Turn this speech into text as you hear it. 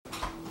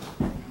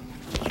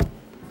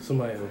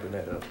Somebody open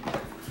that up.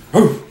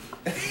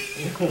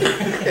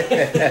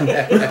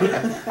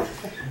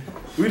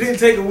 We didn't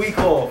take a week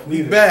off.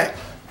 We back.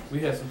 We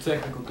had some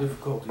technical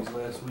difficulties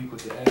last week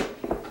with the app.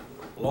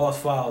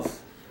 Lost files.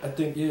 I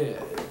think, yeah,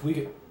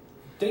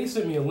 they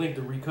sent me a link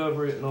to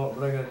recover it and all,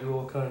 but I got to do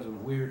all kinds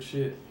of weird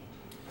shit.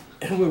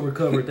 And we'll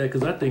recover that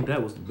because I think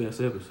that was the best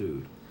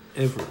episode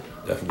ever.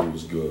 Definitely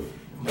was good.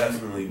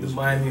 Definitely was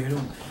Remind me of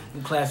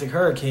them classic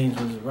Hurricanes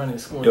was running,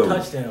 scoring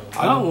touchdowns.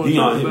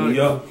 Dion hit me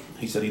up.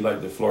 He said he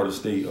liked the Florida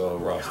State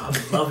roster.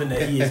 I'm loving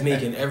that he is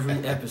making every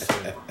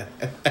episode.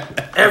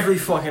 Every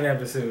fucking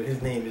episode,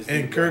 his name is.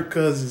 And Kirk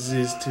Cousins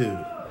is too.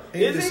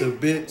 Ain't this a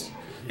bitch?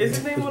 Is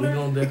his name on We're there?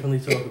 going to definitely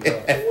talk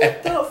about it.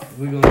 What the f?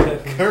 We're going to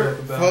definitely Kirk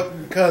talk about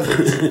fucking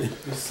Cousins.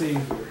 the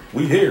Savior.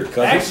 We here,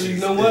 cousins. Actually, you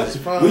know what? It's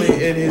finally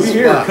in his we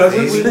here, spot.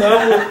 cousins.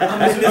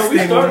 Are we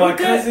starting my with that?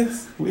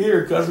 cousins? We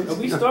here, cousins. Are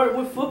we starting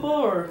with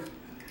football or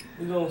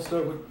we going to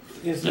start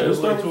with NCAA Yeah, let's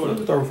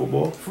start with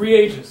football. Free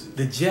agency.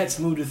 The Jets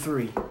moved to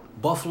 3.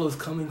 Buffalo's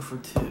coming for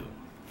 2.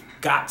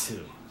 Got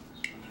to.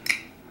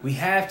 We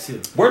have to.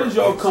 Where did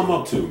y'all come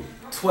up to?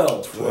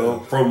 12. Well,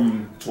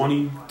 from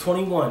 20?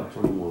 21.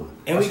 21.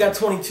 And we got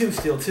 22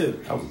 still, too.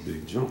 That was a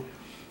big jump.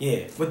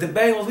 Yeah. But the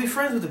Bengals, we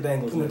friends with the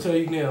Bengals. I'm going now. to tell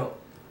you now,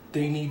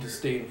 they need to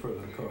stay in front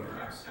of the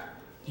Cardinals.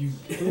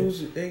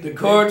 The The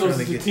Cardinals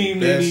is the team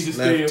they need to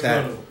stay in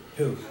front of.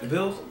 Who? The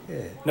Bills?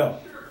 Yeah. No.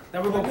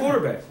 Now we're going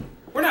quarterback.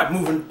 We're not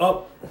moving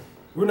up.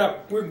 We're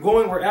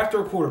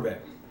after a quarterback.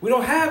 We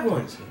don't have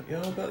one.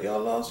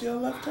 Y'all lost your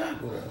left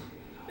tackle.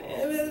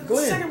 Man, Go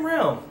ahead. second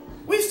round.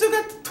 We still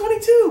got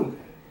 22.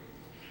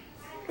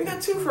 We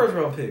got 2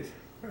 first-round picks.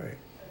 Right.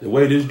 The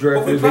way this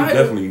draft But we is, they probably-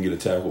 definitely can get a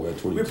tackle at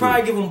 22. We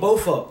probably give them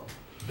both up,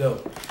 though,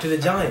 to the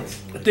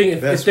Giants. I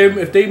think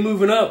if they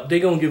moving up, they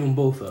going to give them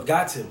both up.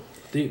 Got to.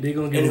 They going to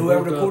give And them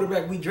whoever both the up.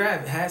 quarterback we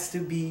draft has to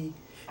be,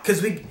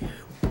 because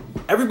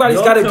everybody's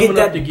Y'all got to coming get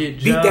that, up to get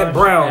beat that Josh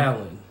Brown.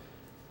 Allen.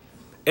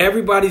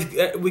 Everybody's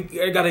we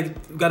got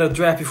to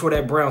draft before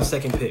that Brown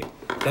second pick.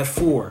 That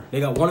 4. They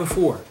got 1 and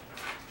 4.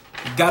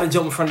 You got to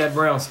jump in front of that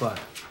Brown spot.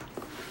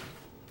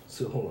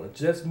 So hold on,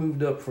 Jets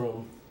moved up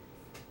from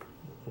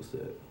what's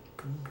that?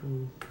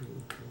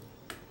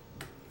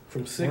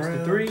 From 6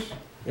 to 3.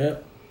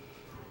 Yep.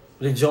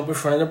 They jump in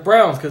front of the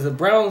Browns because the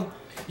Browns.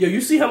 Yo,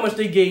 you see how much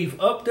they gave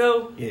up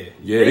though? Yeah.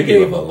 Yeah, they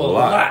gave up a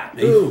lot.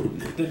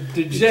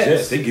 The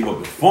Jets. They give up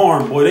the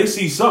farm, boy. They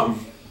see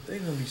something. They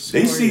gonna be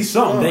They see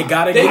something. They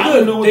got to They get. I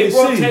good. know what They they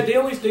brought see. Ted.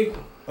 They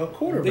a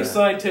quarterback. They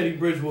signed Teddy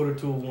Bridgewater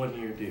to a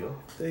 1-year deal.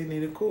 They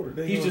need a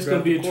quarterback. He's just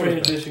gonna be a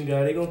transition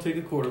guy. They gonna take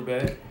a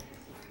quarterback.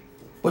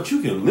 But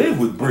you can live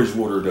with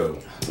Bridgewater, though.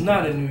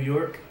 Not in New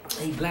York.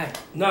 He black.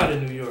 Not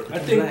in New York. I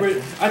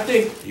Black.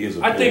 think He is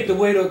a I think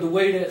player. the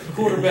way that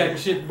quarterback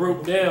shit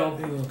broke They down.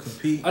 gonna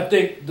compete. I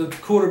think the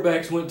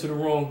quarterbacks went to the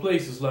wrong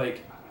places.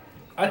 Like,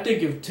 I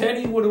think if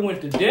Teddy would have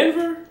went to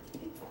Denver,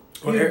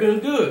 he'd have been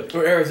good.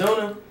 Or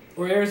Arizona.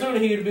 Or Arizona,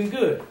 he'd have been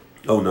good.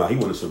 Oh, no. He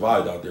wouldn't have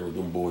survived out there with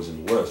them boys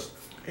in the West.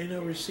 Ain't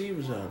no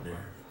receivers out there.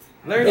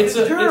 It's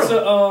a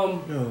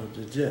No,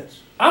 the Jets.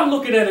 I'm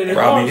looking at it in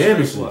Robbie arm strength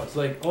Anderson. wise,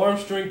 like arm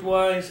strength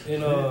wise,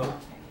 and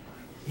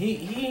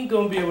he ain't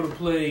gonna be able to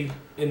play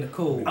in the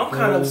cold. I'm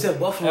kind of upset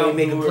Buffalo ain't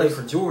making play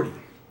for Jordy.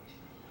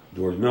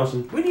 George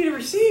Nelson? We need a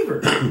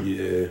receiver.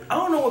 Yeah. I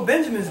don't know what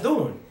Benjamin's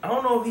doing. I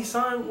don't know if he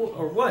signed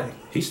or what.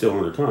 He's still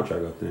under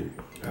contract, I think.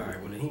 All right,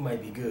 well then he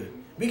might be good.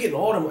 We getting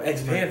all them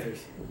ex-Panthers.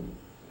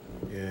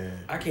 Yeah.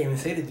 I can't even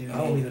say the dude. I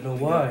don't even know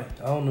why.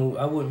 I don't know.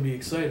 I wouldn't be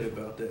excited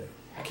about that.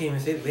 I can't even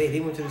say that. They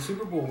went to the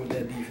Super Bowl with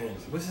that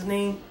defense. What's his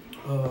name?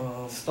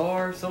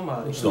 Star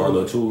somebody. Star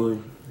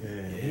Latula. Yeah.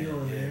 Yeah, He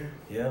on there.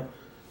 Yeah.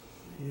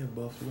 He a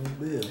Buffalo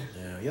Bill.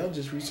 Yeah. Y'all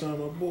just re-signed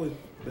my boy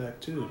back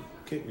too.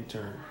 Kick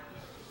return.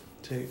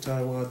 Take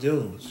Taiwan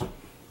Jones.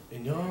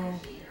 And y'all,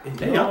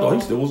 Dang, I thought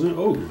he still was in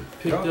Oakland.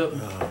 picked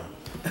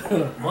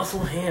up.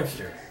 Muscle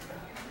hamster.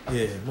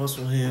 Yeah,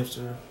 Muscle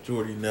Hamster,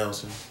 Jordy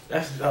Nelson.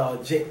 That's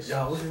what's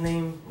his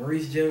name?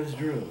 Maurice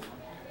Jones-Drew.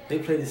 They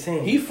play the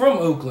same. He from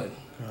Oakland,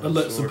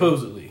 Sorta.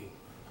 supposedly.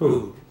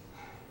 Who?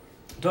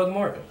 Doug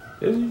Martin.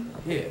 Is he?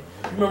 Yeah.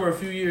 Remember a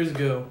few years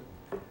ago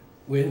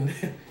when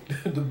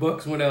the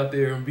Bucks went out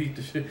there and beat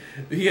the shit.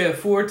 He had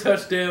 4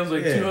 touchdowns,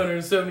 like Yeah.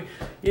 270.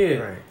 Yeah.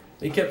 Right.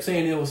 They kept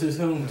saying it was his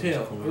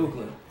hometown,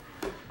 Oakland.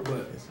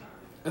 But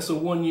that's a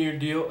 1-year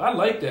deal. I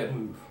like that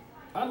move.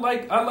 I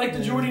like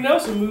the Jordy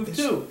Nelson move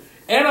too.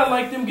 And I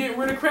like them getting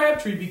rid of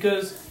Crabtree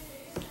because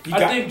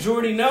I think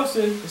Jordy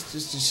Nelson It's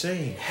just the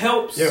same.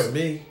 helps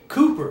Me.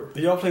 Cooper.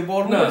 Did y'all play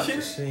Baltimore Nah. this year?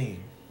 The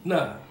same.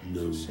 Nah.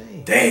 No.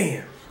 Same.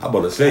 Damn. I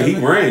about to say, he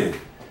ran.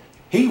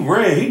 He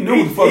ran. He knew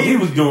what the fuck he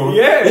was doing.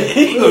 Yeah.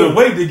 He couldn't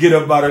wait to get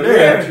up out of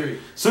there. Crabtree.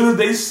 Soon as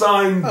they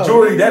signed Oh,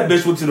 Jordy, yeah. that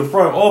bitch went to the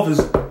front office.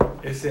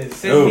 It said,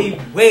 send me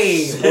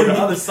way on the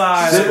other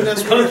side of the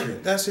That's country.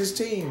 That's his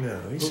team now.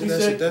 He said he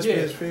that's, said, that's yeah.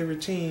 been his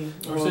favorite team.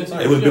 Or all since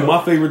time. It would have been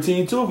my favorite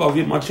team, too, if I was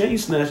getting my chain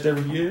snatched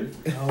every year.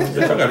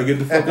 Bitch, I got to get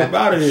the fuck up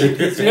out of here.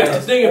 See, that's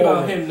the thing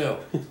about him, though.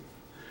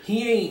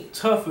 He ain't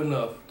tough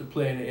enough to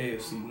play in the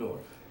AFC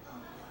North.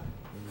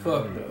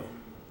 Fuck no.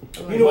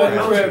 You know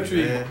what?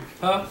 Crabtree.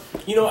 Huh?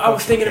 You know, I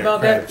was thinking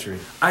about that. Crabtree.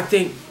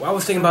 I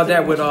was thinking about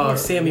that with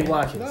Sammy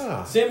Watkins.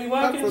 Nah. Sammy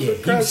Watkins? Yeah,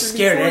 he was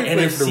scared of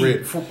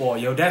NFC football,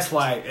 yo. That's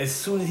why as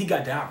soon as he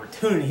got the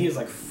opportunity, he was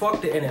like,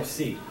 "Fuck the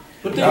NFC."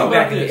 But think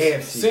about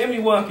this: Sammy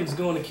Watkins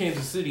going to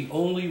Kansas City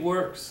only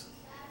works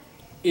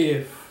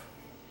if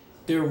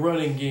their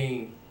running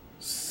game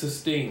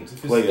sustains.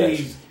 If it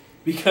stays,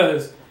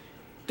 because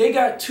they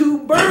got 2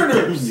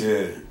 burners.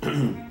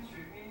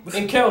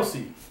 And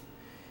Kelsey.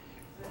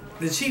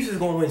 The Chiefs is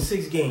going to win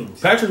 6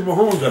 games. Patrick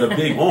Mahomes got a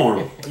big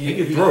arm. He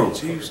can throw.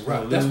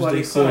 That's why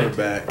they signed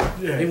him.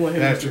 They want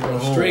him to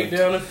run straight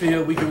down the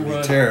field. We can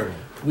run. Terrible.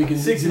 We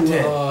can do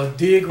a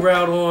dig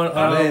route on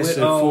with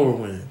 4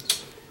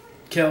 wins.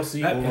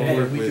 Kelsey.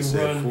 And we can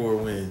run 4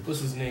 wins. What's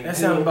his name? That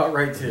sounds about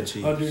right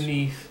too.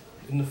 Underneath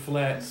in the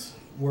flats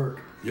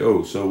work.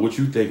 Yo, so what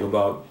you think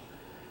about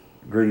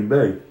Green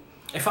Bay?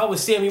 If I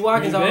was Sammy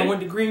Watkins, I would have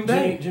went to Green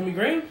Bay. Jimmy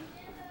Graham?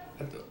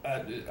 I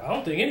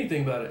don't think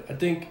anything about it.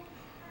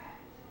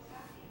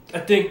 I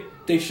think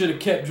they should have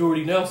kept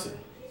Jordy Nelson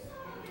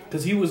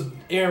because he was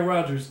Aaron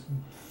Rodgers'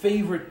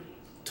 favorite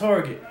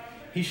target.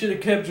 He should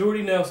have kept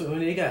Jordy Nelson when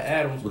they got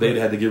Adams. But they'd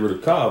had to get rid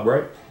of Cobb,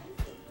 right?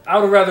 I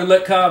would rather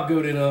let Cobb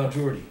go than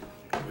Jordy.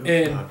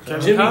 And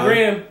Jimmy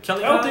Graham, I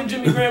don't think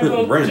Jimmy Graham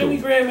going. Jimmy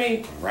Graham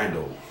ain't.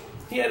 Randall.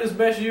 He had his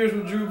best years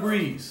with Drew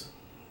Brees.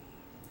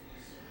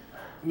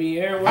 I mean,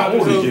 Aaron How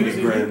old Rodgers. is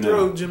Jimmy Graham now?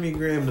 Throw Jimmy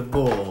Graham the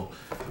ball,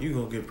 you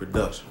gonna get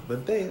production.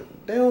 But they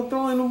don't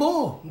throw him the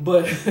ball.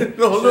 But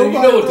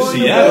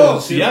Seattle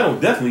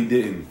definitely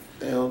didn't.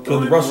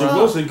 Because Russell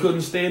Wilson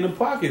couldn't stay in the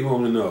pocket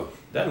long enough.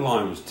 That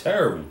line was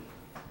terrible.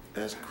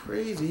 That's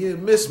crazy. He a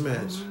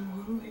mismatch.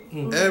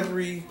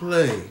 Every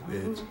play,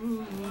 bitch.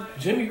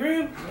 Jimmy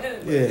Graham?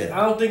 Yeah.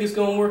 I don't think it's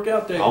gonna work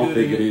out that good. I don't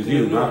think it is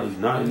either. Not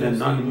in the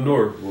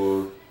North.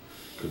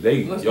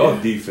 Because y'all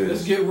defense.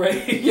 Let's get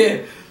ready.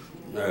 Yeah.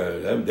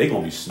 They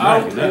gonna be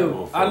smacking that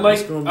motherfucker. I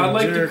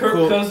like the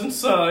Kirk Cousins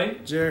sign.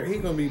 He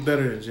gonna be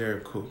better than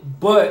Jared Cook.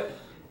 but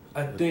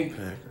I think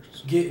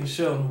getting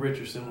Sheldon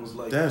Richardson was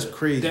like that's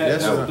crazy. I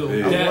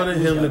wanted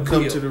him to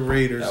come to the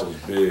Raiders. That was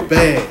big.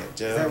 Bad. Is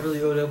that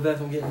really Odell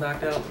Beckham getting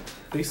knocked out?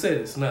 They said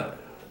it's not.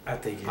 I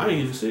think it is. I didn't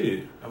even see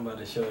it. I'm about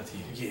to show it to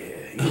you.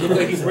 Yeah, he looked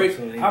like he's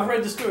breaking. I've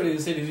read the story. They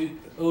said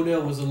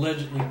Odell was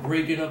allegedly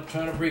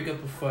trying to break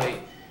up a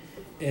fight,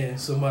 and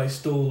somebody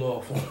stole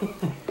off on him.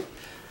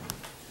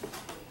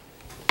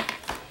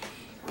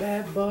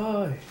 Bad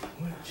boy,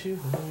 what you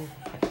want?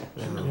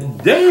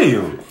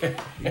 Damn.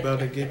 He about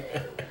to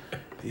get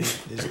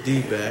his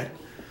D back.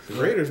 The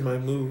Raiders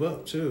might move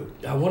up too.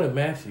 I wanted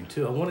Matthew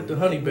too. I wanted the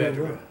Honey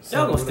Badger.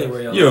 Y'all gonna stay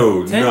where y'all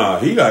Yo, nah,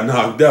 he got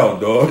knocked out,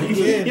 dog. You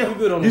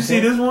see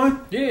this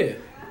one? Yeah.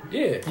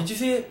 Did you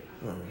see it?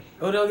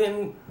 Odell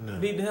getting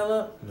beat the hell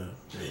up? No.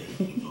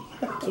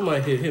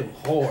 Somebody hit him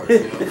hard.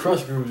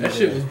 Crush groove. That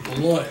shit was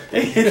blunt.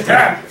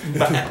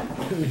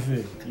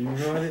 You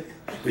run it?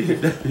 They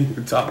hit that nigga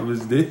the top of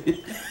his dick. They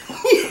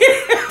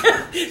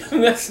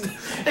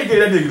gave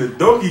that nigga the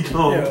Donkey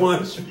Kong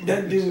punch.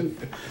 That dude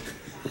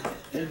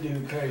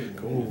crazy.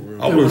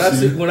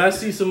 When I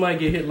see somebody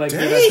get hit like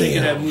that, I think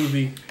of that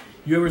movie.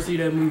 You ever see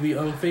that movie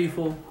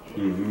Unfaithful?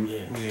 Mm-hmm.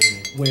 Yeah.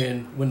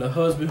 When the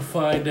husband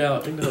find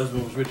out, I think the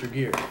husband was Richard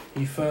Gere.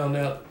 He found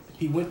out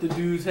he went to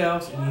dude's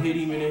house and he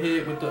hit him in the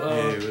head with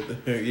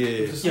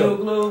the snow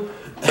globe.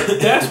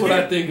 That's what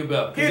I think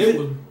about. It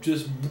was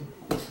just.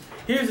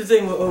 Here's the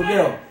thing with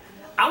Odell.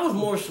 I was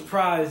more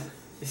surprised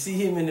to see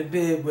him in the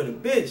bed with a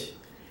bitch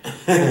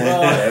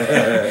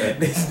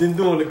than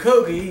doing the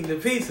coke and eating the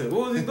pizza.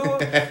 What was he doing?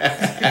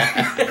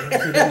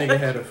 That nigga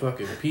had a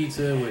fucking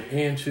pizza with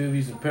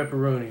anchovies and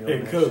pepperoni on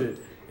and that coke. shit.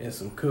 And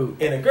some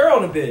coke. And a girl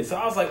in the bed. So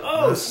I was like,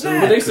 oh,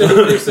 snap. But they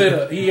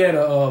said he had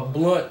a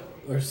blunt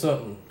or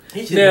something.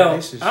 Now,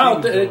 I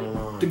don't think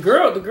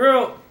the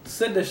girl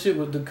said that shit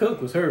with the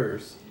coke was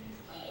hers.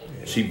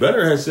 She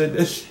better have said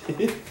that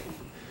shit.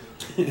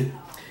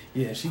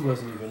 Yeah, she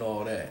wasn't even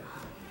all that.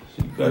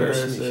 She better have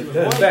said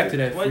that. Back to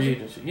that free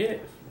agency. Yeah.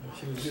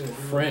 She was good.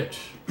 French.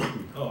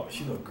 Oh,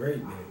 she looked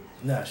great, man.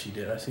 Nah, she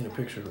did. I seen a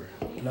picture of her.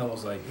 And I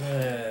was like,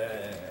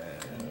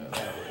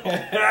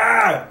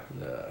 nah.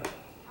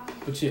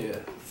 But yeah.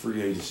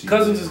 Free agency.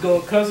 Cousins is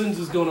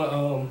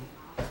gonna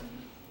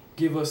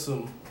give us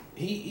some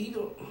he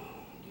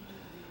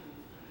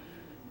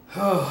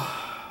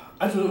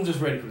I'm just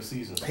ready for the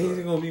season. He's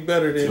gonna be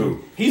better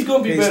than He's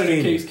gonna be better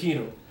than Case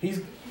Keenum.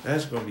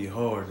 That's gonna be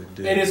hard to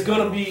do. And it's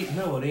gonna be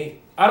it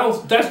ain't.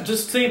 That's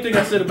just the same thing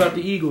I said about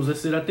the Eagles. I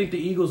said I think the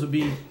Eagles will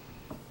be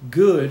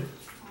good.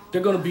 They're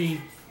gonna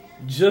be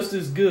just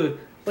as good,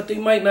 but they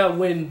might not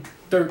win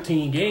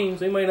 13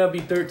 games. They might not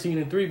be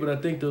 13-3, but I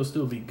think they'll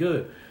still be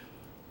good.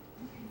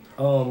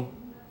 All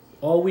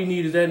we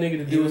need is that nigga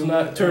to do is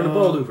not turn the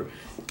ball over.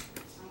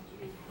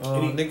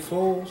 Nick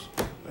Foles,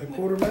 that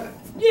quarterback.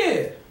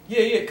 Yeah,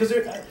 because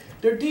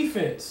their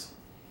defense.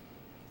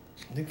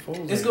 Nick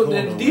Foles.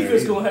 The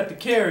defense gonna have to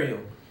carry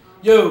him.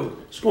 Yo,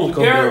 it's gonna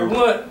come Garrett down.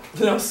 Blunt.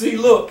 Now see,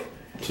 look,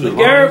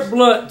 Garrett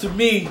Blunt to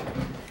me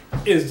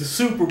is the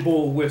Super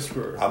Bowl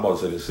whisperer. I'm about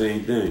to say the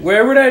same thing.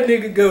 Wherever that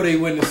nigga go, they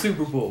win the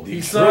Super Bowl.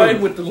 He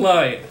signed with the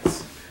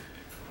Lions.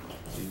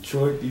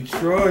 Detroit.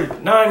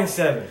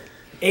 9-7,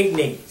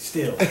 8-8.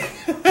 Still,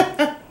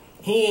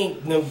 he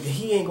ain't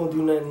gonna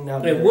do nothing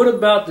out there. And what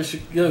about the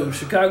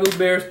Chicago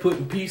Bears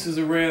putting pieces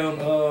around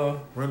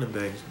running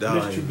backs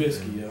dying. Mr.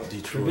 Trubisky, yo.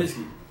 Detroit.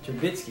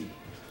 Trubisky.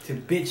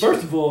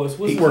 First of all, what's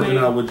He his working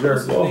name? out with Jared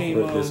What's his Goff name?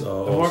 with this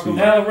offseason.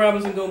 Allen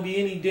Robinson gonna be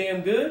any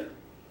damn good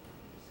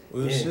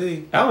We'll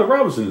see. Allen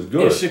Robinson is in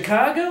good.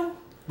 Chicago?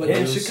 But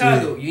in we'll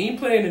Chicago, see. you ain't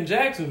playing in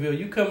Jacksonville.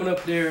 You coming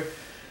up there,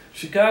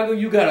 Chicago.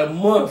 You got a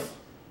month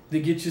to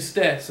get your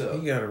stats He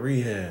up got a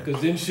rehab.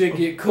 because then shit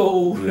get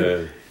cold.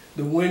 Yeah.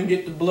 The wind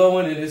get to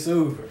blowing and it's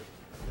over.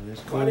 And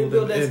it's Why they cold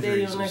build and that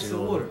injuries stadium next is to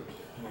on. water?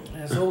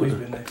 That's always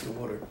been next to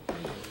water.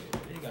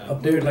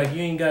 Up there, like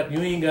you ain't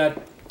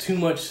got too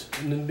much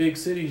in the big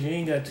cities. You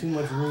ain't got too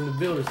much room to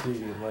build a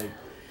stadium. Like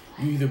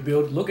you either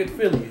build. Look at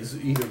Philly. It's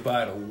either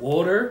by the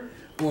water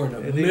or in the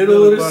And they middle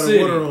built of the by city.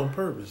 water on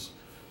purpose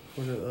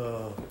for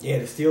the Yeah,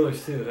 the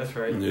Steelers too. That's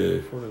right. Yeah.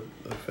 for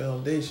the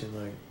foundation,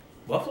 like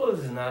Buffalo's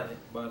is not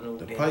by no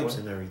the damn pipes water.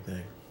 and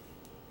everything.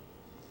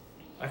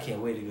 I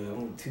can't wait to go. I'm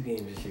going to 2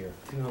 games this year.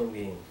 2 home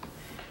games.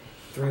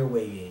 3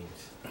 away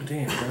games.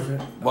 Damn, brother. I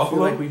feel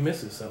Buffalo? like we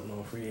missing something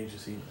on free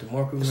agency.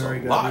 DeMarco It's a Murray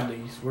got lot.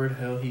 released. Where the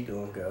hell he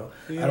gonna go?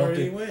 He I don't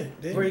already think.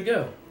 went. Didn't Where'd he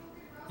go?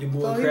 Your Oh, boy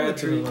he went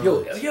to Crabtree.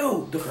 the-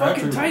 Yo, the Crabtree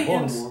fucking was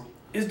Titans Baltimore.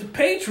 is the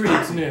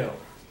Patriots now.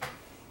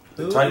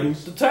 Who?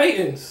 Titans. The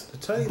Titans. The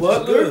Titans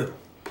Butler, is good.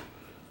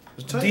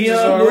 The Titans is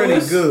Deion already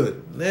Lewis.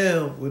 good.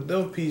 Now with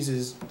those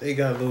pieces, they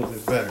got a little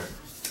bit better.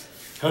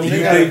 Honey They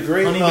Badger. got a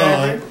great Honey line.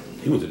 Badger.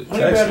 He went to the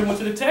Honey Badger Texans. went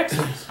to the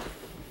Texans.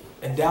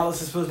 And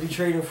Dallas is supposed to be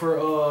trading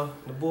for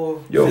the boy.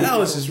 Yo,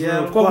 Dallas is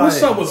real But what's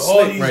quiet up with and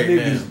all slick these right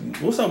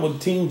niggas? What's up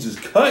with teams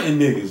just cutting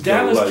niggas?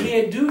 Dallas though? Like,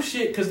 can't do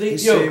shit because they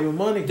He's saving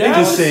money. they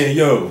Dallas- just saying,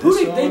 yo, Who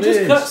That's they all it just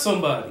is. cut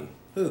somebody.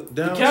 Who? The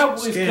Dallas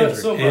Cowboys cut Scandrick.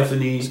 somebody.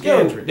 Anthony. Yo,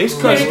 Scandrick. They They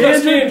cut cut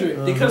Scandrick.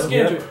 Scandrick. They cut Uh-huh.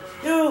 Scandrick.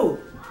 Yo,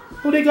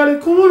 Who they got in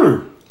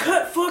corner?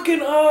 cut fucking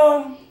Des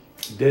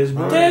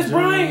Bryant. Dez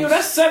Bryant. Yo,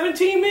 that's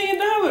 $17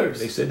 million.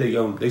 They said they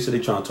trying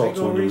to talk They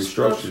to him gonna to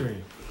restructure. restructure.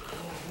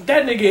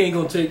 That nigga ain't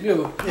gonna take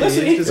yo. Yeah,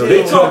 Listen, because he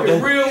they talking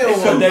talking- real. he don't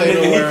Cut wanna that play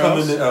nigga, he nowhere coming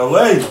else. to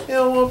LA. He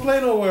don't want to play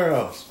nowhere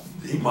else.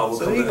 He might well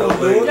So come he to gonna LA.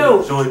 do it.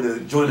 Yo, join the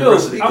Yo,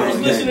 rest of the I was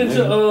gang, listening man.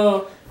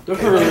 to the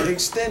herd.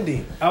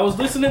 Extending. I was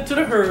listening to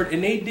the herd,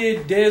 and they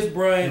did Dez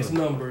Bryant's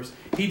numbers.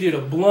 He did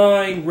a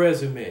blind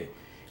resume.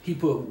 He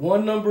put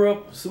one number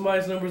up,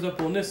 somebody's numbers up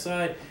on this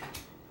side,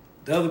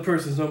 the other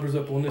person's numbers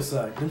up on this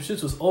side. Them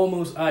shits was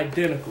almost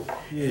identical.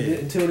 Yeah.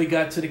 Until they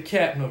got to the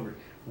cap number.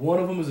 One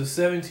of them is a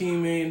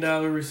 $17 million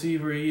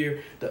receiver a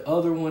year. The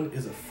other one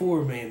is a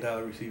 $4 million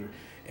receiver.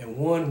 And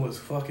one was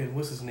fucking,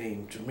 what's his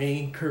name?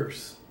 Jermaine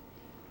Kearse.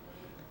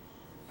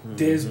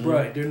 Dez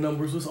Bryant. Their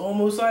numbers was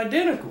almost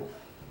identical.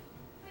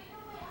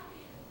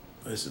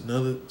 It's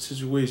another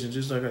situation,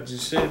 just like I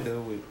just said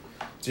though, with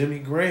Jimmy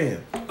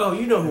Graham. Oh,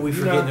 you know who we If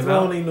you're forgetting not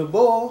about. throwing him the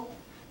ball,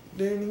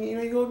 then he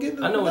ain't gonna get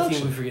no I know what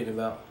team production. we forgetting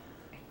about.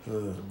 Uh, The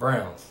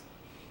Browns.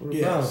 what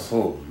Yes.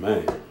 Oh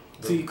man,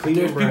 See, Cleveland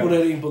there's people Browns.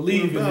 that ain't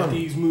believing What that about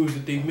these moves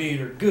that they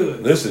made are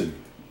good. listen.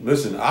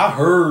 I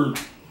heard.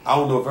 I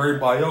don't know if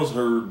everybody else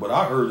heard, but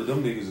I heard that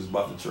them niggas is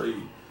about to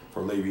trade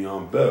for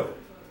Le'Veon Bell.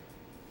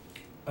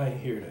 I ain't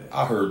hear that.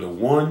 I heard the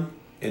 1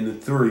 and the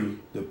 3,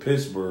 the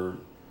Pittsburgh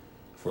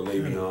for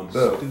Le'Veon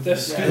Bell.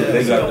 That's Yeah, stupid.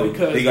 They got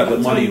Because they got the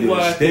I'm gonna money tell you to why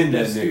I think extend that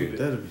that's nigga. stupid.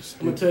 That'd be I'm gonna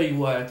stupid. tell you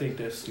why I think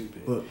that's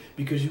stupid. But-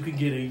 Because you can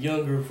get a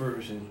younger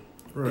version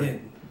Right.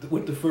 in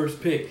with the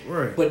first pick.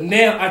 Right. But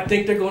now I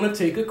think they're gonna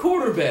take a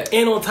quarterback.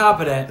 And on top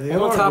of that, They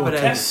on are top of gonna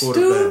that, That's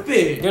quarterback.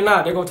 stupid. they're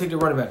not. They're going to take the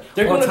running back.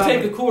 They're On gonna top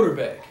take of- a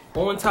quarterback.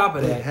 On top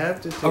of They that,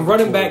 have to take a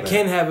running back quarterback.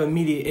 can have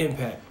immediate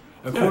impact.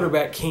 A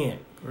quarterback can't.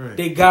 Right.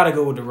 They got to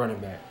go with the running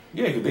back.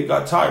 Yeah, 'cause they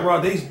got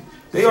Tyrod.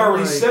 They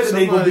already said that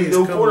they gonna be somebody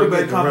no is coming quarterback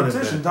to get the running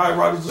competition. back.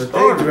 Tyrod is the But they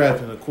starter.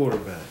 drafting a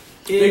quarterback.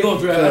 They gonna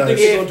draft. I think Because-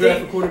 they're gonna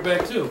draft If a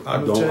quarterback too. I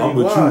I'm don't. tell I'm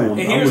you with you why. on. And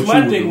I'm here's with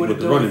my you thing with the it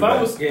though. running If I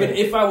back. was, Yeah. but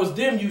if I was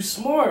them, you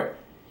smart.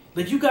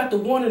 Like you got the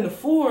 1 and the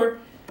 4.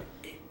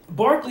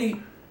 Barkley,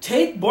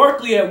 take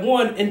Barkley at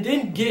 1, and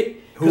then get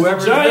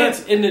Whoever's the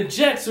Giants and the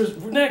Jets are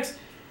next.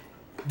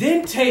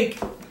 Then take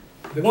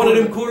one of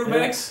them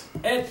quarterbacks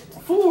at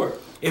 4.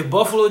 If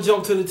Buffalo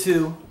jumped to the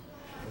 2,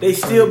 they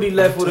still be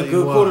left with a I'll tell you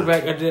good why.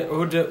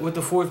 quarterback with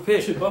the 4th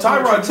pick. Shit, Buffalo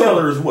Tyrod should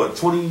Taylor go. is what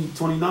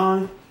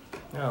 29.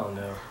 I don't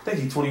know. I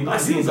think he's 29. I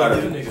He seen don't some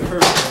gotta- That nigga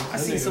hurt. Man. I That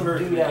seen nigga some hurt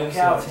dude from the out in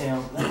inside.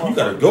 Cowtown. You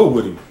gotta go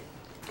with him.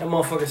 That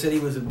motherfucker said he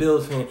was a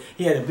Bills fan.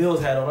 He had a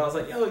Bills hat on. I was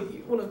like, yo,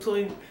 you want to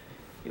play?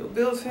 You a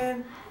Bills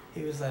fan?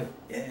 He was like,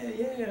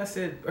 yeah. I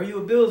said, are you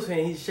a Bills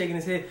fan? He's shaking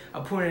his head. I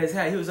pointed at his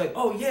hat. He was like,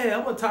 oh, yeah,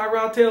 I'm a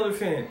Tyrod Taylor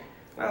fan.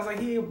 I was like,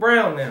 he a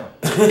Brown now.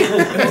 And who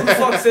the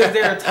fuck says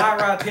they're a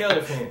Tyrod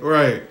Taylor fan?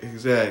 Right.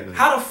 Exactly.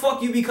 How the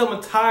fuck you become a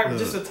Tyrod,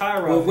 just a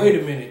Tyrod Well, fan? wait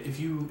a minute. If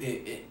you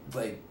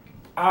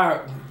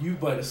you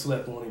might have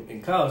slept on him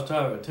in college.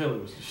 Tyrod Taylor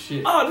was the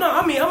shit. Oh, no,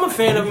 I mean, I'm a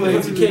fan of him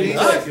once he came to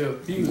us.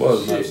 He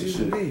was the nice shit.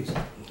 as shit.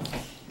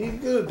 He's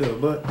good though,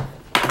 but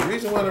The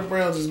reason why the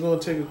Browns is going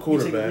to take a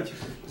quarterback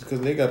is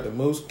because they got the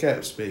most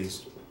cap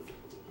space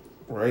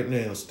right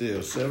now. Still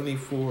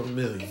 $74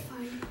 million,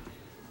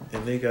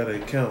 and they got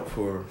to account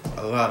for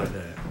a lot of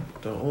that.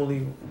 The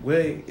only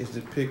way is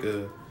to pick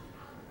a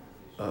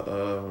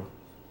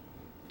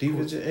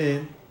defensive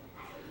end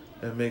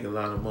and make a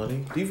lot of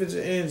money.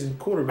 Defensive ends and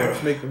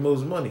quarterbacks make the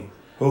most money.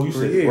 Oh, you per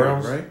said year, the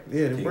Browns? right?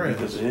 Yeah, the Browns.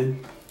 Defensive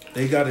end?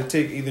 They got to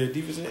take either a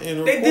defensive end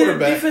or They a did a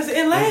quarterback. defensive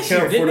end last and year,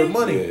 account for the didn't they?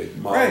 money.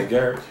 Yeah, Miles Right.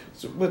 Garrett.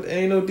 So, but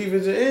ain't no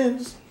defensive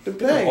ends to pay.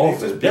 Their They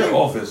offense. just Their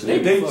pay. offense. They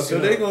If they, fucking So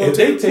they gonna if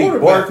they take take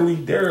quarterback. Barkley,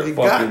 their They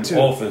got fucking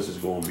to. offense is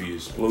going to be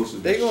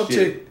explosive. They as gonna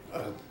shit.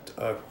 take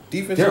a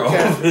defensive Their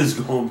cap offense is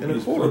going to and be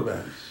a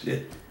quarterback. explosive.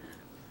 Shit.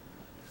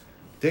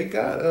 They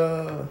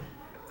got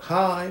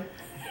Hyde.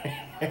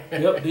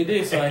 Yep, they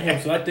did sign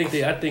him, so I think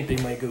they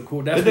might go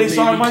cool. That's Did they what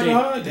sign made me Michael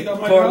change. Hyde? They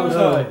got Michael Carlos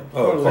Hyde. Hyde. Oh,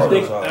 I Carlos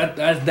think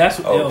Hyde. that's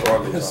what. Oh,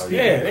 Carlos Hyde.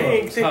 Yeah, they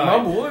ain't take my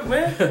Hyde. boy,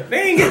 man.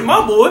 They ain't getting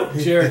my boy.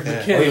 Jared Oh,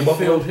 McKinnon yeah, Buffalo?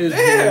 filled his Yeah.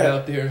 void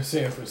out there in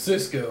San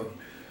Francisco.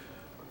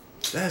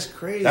 That's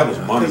crazy. That was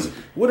money. 'Cause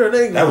what are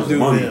they That going was to do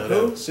money. now?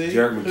 Who? See?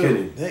 Jared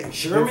McKinnon. They,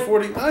 Sherman? the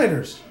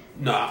 49ers.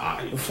 Nah.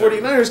 The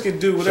 49ers can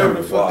do whatever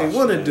the Sherman fuck they washed,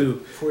 want to man.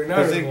 do.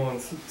 49ers They- going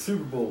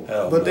Super Bowl.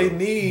 Hell But no. they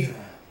need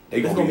They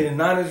It's gonna gonna be be the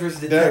Niners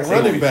versus the that Texans. they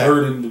gonna running be back.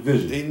 third in the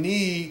division. They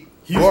need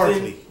Houston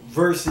Barkley.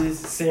 versus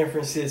San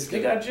Francisco.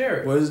 They got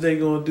Jared. What is they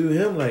gonna do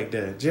him like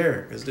that,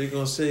 Jared? Because they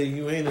gonna say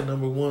you ain't a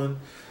number one,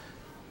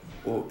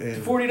 or, and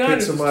The 49ers pick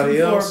is somebody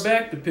too else. far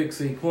back to pick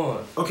Saquon.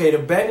 Okay, the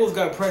Bengals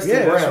got Preston Yeah,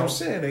 that's what Brown I'm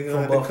saying. They're from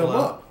gonna have to come Buffalo.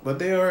 up, but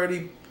they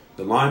already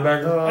The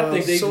linebacker I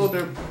think they sold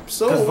just- their because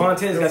sold. Vontez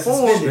their got form.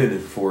 suspended.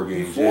 suspended 4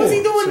 games. What's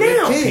he doing So they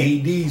now? can't.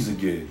 KD's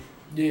again.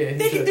 Yeah,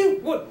 They can do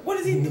what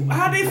is he?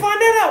 How they find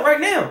that out right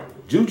now?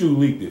 Juju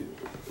leaked it.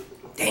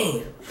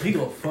 Damn. He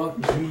gonna fuck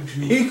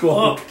Juju. He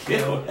gonna up, kill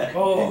yo. that.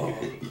 Oh,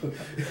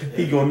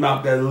 He gonna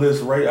knock that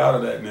list right out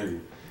of that nigga.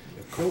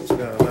 The Colts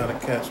got a lot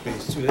of cap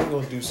space too. They're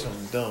gonna do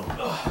something dumb.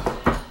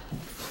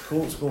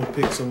 Colts gonna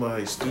pick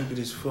somebody stupid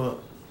as fuck.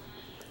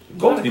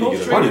 Colts need to Colts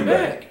get a traded running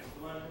back.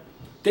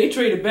 They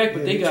traded back, but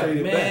Yeah, they they got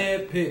traded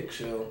mad picks,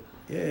 yo.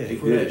 Yeah, They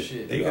For that did.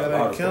 shit. they got a lot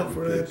gotta of account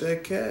fucking for picks.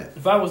 that cat.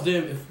 If I was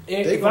them,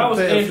 if I gonna was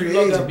pay a Andrew free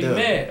Luck, agent, I'd be though.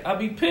 mad. I'd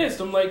be pissed.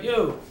 I'm like,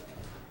 yo,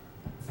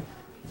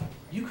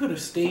 you could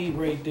have stayed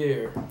right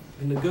there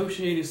and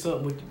negotiated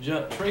something with the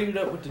Giants, traded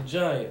up with the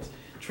Giants,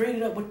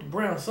 traded up with the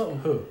Browns, something.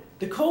 Who?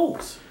 The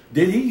Colts.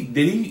 Did he?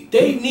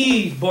 They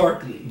need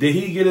Barkley. Did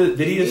he get a? Did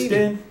he He needed-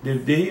 extend?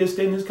 Did he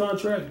extend his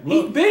contract? He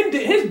Look. been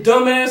his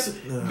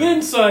dumbass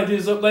been signed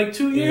his up like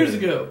 2 years Yeah.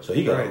 ago. So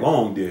he got Right. a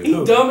long deal.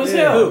 He dumb as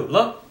Yeah. hell. Who?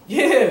 Luck?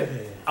 Yeah.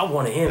 I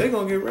wanted They him.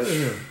 gonna get rid of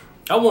him.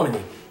 I wanted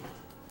him.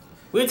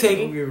 We'll take They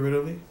gonna him. get rid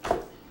of him.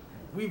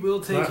 We will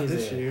take Not his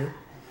this ass. year.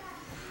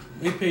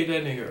 They paid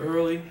that nigga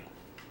early.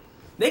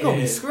 They gonna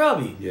be Yeah.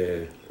 scrubby. Yeah.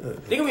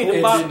 They gonna be Colts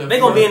the bottom, in the they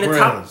gonna be in the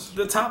Browns.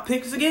 top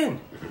picks again.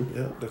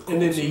 Yeah, the Colts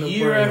And then the and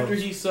year Browns. after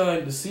he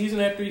signed, the season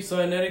after he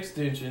signed that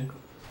extension,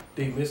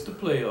 they missed the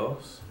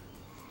playoffs.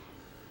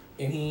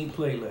 And he ain't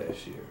play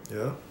last year.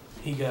 Yeah.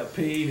 He got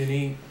paid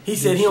and He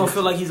said he don't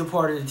feel like he's a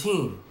part of the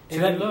team. So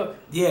And that, Luck.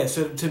 yeah,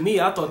 so to me,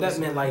 I thought that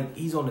meant like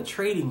he's on the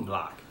trading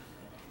block.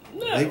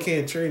 No. They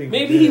can't trade him.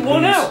 Maybe he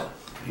won out.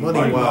 Money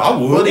I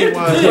wise. would. Money Here's the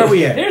wise. thing. Where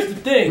we at? Here's the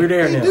thing. We're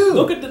there They now. do.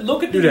 Look at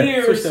Do the that.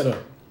 years. Switch that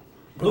up.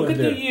 Put Look it at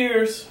the there.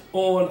 years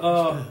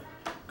on.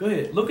 Go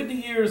ahead. Look at the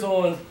years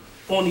on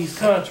these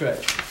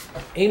contracts.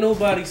 Ain't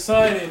nobody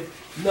signing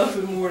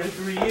nothing more than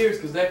 3 years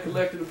because that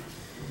collective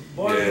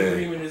bargaining Yeah.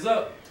 agreement is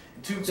up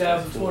in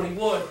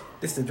 2021.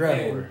 This the draft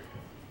And order.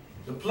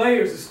 the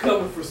players is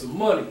coming for some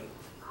money.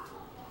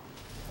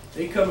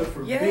 They coming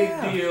for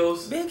Yeah. big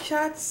deals, Big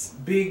shots.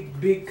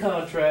 big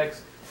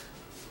contracts.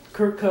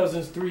 Kirk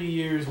Cousins 3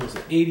 years was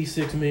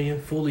 86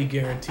 million, fully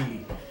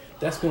guaranteed.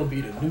 That's gonna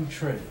be the new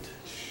trend.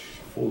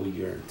 Fully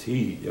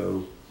guaranteed,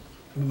 yo.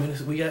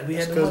 We had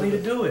That's the 'cause money to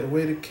of do The it.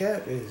 way the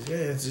cap is, yeah,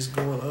 it's just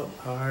going up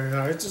higher and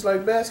higher. It's just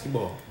like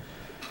basketball.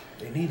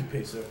 They need to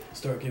pay,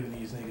 start giving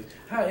these niggas.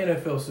 How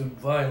NFL so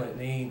violent?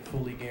 They ain't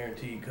fully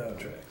guaranteed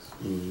contracts.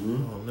 Mm-hmm.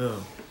 Oh no.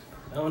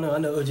 I don't know. I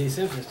know O.J.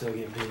 Simpson still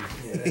getting paid.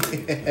 Yeah, that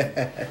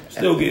nigga-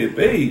 Still getting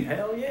paid.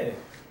 Hell yeah.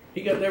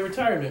 he got that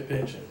retirement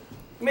pension.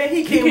 Man,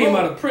 he He came, came home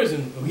out of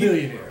prison a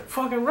millionaire.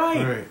 fucking right.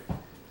 All right.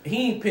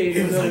 He ain't paid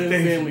He was none like, of them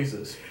 "Thank you." families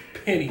a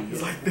penny.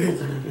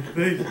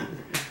 yet.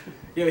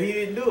 Yo, he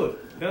didn't do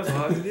it. That's He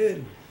why.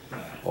 did.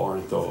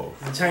 Orenthal.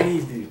 The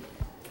Chinese dude.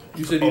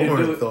 You said he didn't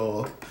do it.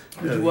 Orenthal.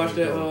 Did you watch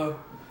that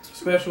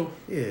special?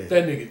 Yeah.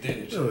 That nigga did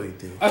it. No, he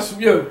did. I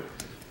swear, yo,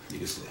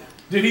 Nigga said.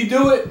 did he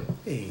do it?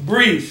 He ain't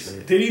Breeze, do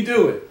shit. did he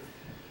do it?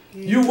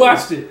 He You did.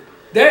 watched it.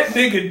 That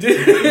nigga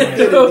did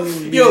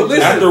it. Yo,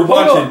 listen. After hold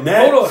watching on,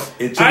 that, hold on.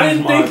 it changed I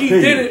didn't my think he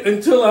opinion. did it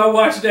until I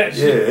watched that Yeah,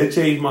 shit. it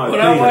changed my When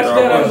opinion. I watched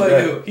that, I'm watched like,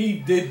 that. yo, he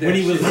did that. When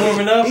he was shit.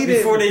 warming up He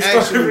before they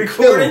didn't started actually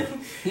kill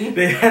recording,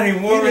 they had him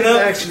He warming didn't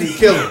up. actually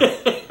kill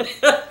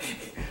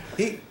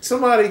him.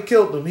 Somebody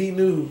killed him. He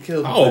knew who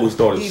killed him. I always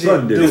thought his He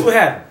son didn't did do This is it. what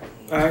happened.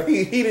 All right.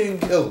 He didn't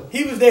kill him.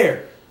 He was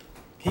there.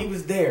 He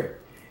was there.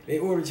 They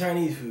ordered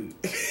Chinese food.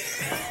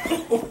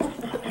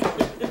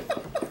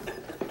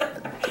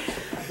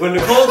 when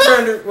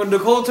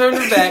Nicole turned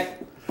her back,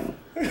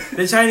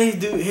 the Chinese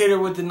dude hit her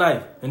with the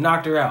knife and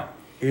knocked her out.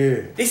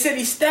 Yeah. They said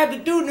he stabbed the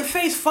dude in the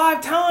face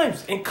 5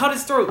 times and cut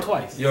his throat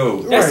twice.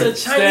 Yo, that's a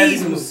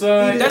Chinese move.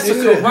 That's a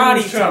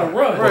karate trying to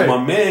run. But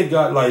my man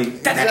got like he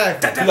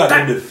got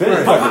the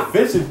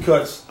defensive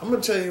cuts. I'm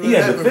gonna tell you, he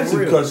had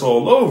defensive cuts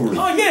all over him.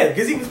 Oh yeah,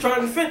 because he was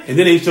trying to defend. And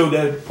then they showed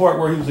that part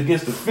where he was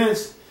against the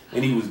fence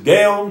and he was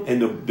down,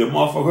 and the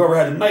motherfucker whoever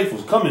had the knife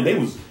was coming. They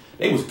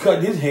was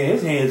cutting his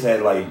hands. His hands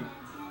had like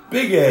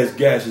big ass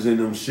gashes in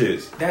them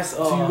shits. That's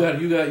so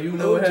you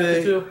know what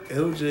happened too.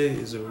 LJ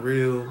is a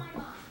real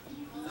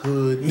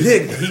hood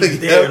nigga. He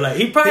there, like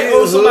he probably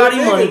owed somebody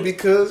money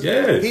because he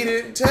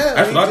didn't tell.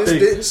 That's what I think.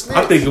 Didn't snitch.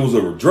 I think it was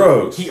over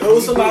drugs. He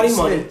owed somebody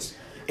money,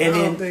 and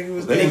then they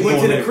went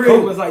to the crib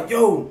and was like,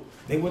 "Yo."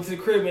 They went to the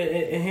crib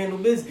and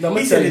handled business. No,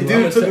 he said the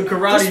dude took a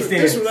karate stance.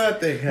 This is what I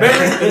think.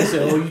 He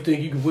said, "Oh, you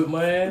think you can whip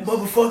my ass,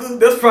 motherfucker?"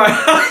 That's probably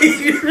how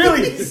he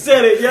really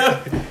said it, yo.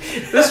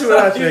 That's what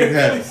I think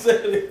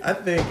happened. I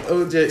think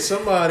OJ,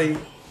 somebody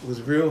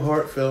was real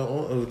heartfelt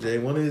on OJ,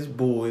 one of his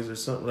boys or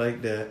something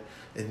like that,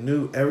 and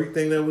knew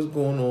everything that was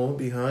going on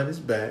behind his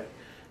back,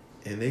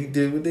 and they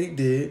did what they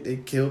did. They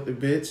killed the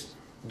bitch,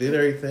 did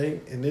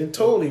everything, and then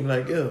told him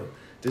like, "Yo,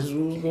 this is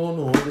what was going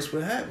on. This is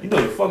what happened." You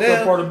know the fucked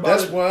up part about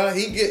that's why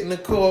he get in the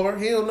car.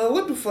 He don't know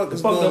what the fuck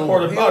is going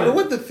on. He don't know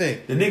what to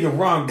think. The nigga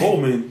Ron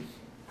Goldman,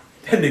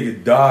 that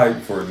nigga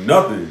died for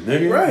nothing,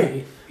 nigga.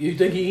 Right. You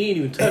think he ain't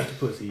even touched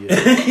the pussy yet?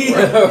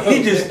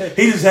 he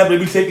just happened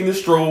to be taking a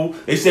stroll.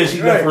 They said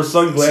she left her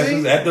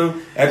sunglasses at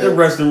the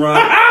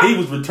restaurant. He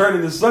was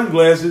returning the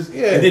sunglasses,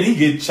 and then he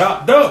get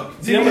chopped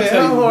up. See, I'm gonna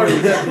tell you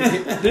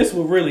this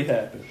what really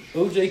happened.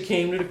 OJ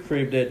came to the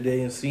crib that day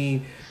and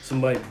seen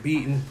somebody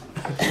beating,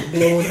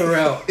 blowing her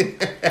out.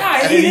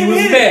 And he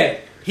was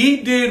mad.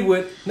 He did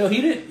what? No,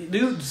 he didn't.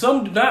 Dude,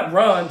 not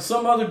Ron,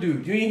 some other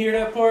dude. You didn't hear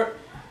that part?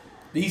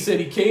 He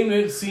said he came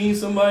in and seen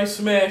somebody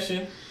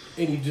smashing,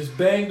 and he just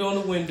banged on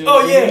the window.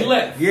 Oh yeah, and he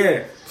left.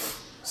 Yeah.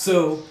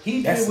 So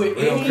he did what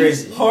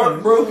any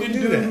heartbroken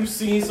dude who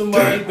seen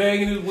somebody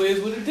banging his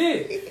whiz would have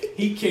did.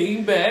 He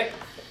came back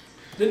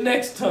the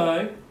next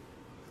time.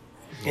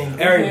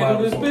 And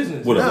everybody was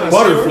business. With a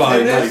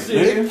butterfly knife.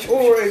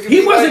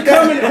 He wasn't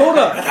coming. Hold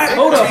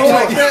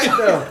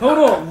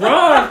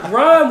on.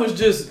 Ron was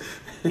just.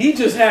 He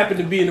just happened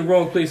to be in the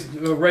wrong place,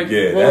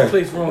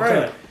 wrong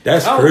time.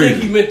 That's I don't crazy.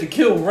 think he meant to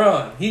kill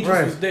Ron. He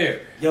just was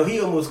there. Yo, he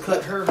almost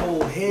cut her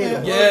whole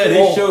head. Yeah,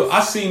 they showed.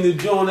 I seen the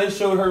joint. They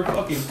showed her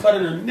fucking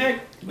cutting her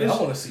neck. Man, I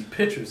want to see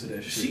pictures of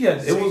that shit.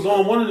 It was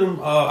on one of them.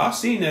 I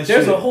seen that.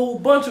 There's a whole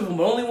bunch of them.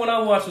 The only one I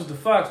watched was the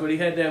Fox, where they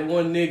had that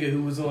one nigga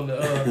who was on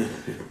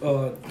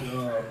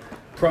the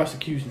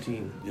prosecution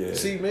team. Yeah.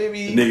 See,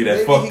 maybe the nigga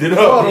that fucked it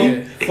up.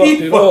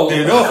 He fucked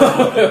it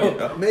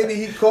up. Maybe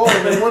he called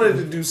him and wanted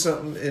to do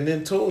something, and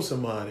then told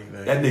somebody.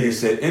 Like, that nigga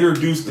said,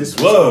 "Introduce the What's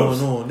gloves."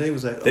 going on? They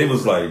was like,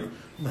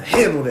 I'm gonna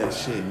handle that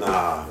shit.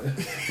 Nah,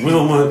 we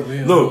don't want.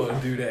 Look, to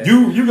do that.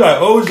 You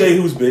got OJ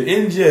who's been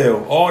in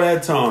jail all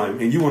that time,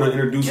 and you want to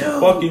introduce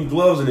some fucking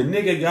gloves, and the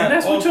nigga got and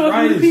that's what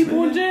y'all do to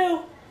people in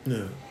jail.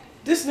 No.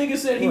 This nigga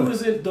said he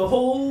was in the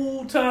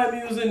whole time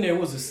he was in there.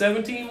 Was it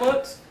 17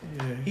 months?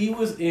 Yeah. He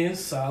was in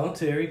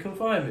solitary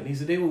confinement. He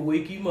said they would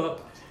wake him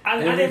up. I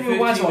didn't even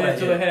watch all that.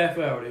 To a half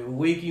hour, they would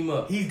wake him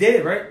up. He's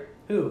dead, right?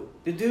 Who?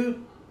 The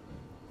dude.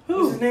 Who?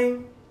 What's his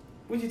name?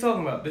 What you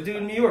talking about? The dude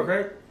in New York,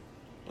 right?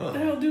 What the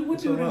hell, dude? What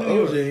dude in New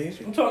York?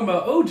 OJ. I'm talking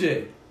about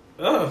OJ.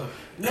 Oh.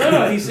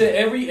 No. He said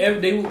every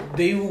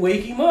they would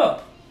wake him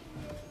up.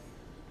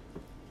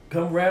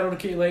 Come rattle the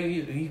kid like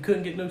he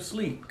couldn't get no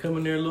sleep. Come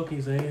in there looking,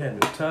 he said he had no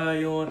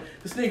tie on.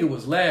 This nigga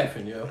was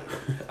laughing, yo.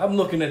 I'm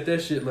looking at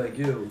that shit like,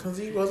 yo. Because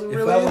he wasn't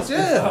really in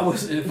jail.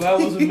 If I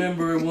was a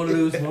member of one of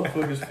those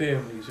motherfuckers'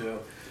 families, yo,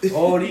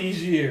 all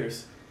these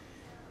years,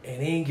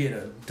 and they ain't get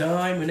a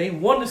dime, and they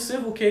won the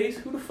civil case,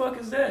 who the fuck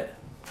is that?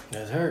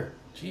 That's her.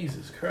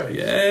 Jesus Christ.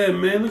 Yeah,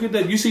 man, look at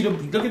that. You see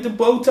look at the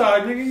bow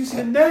tie, nigga. You see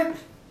the neck?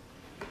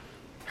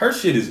 Her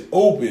shit is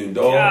open,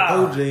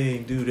 dog. OJ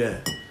ain't do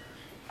that.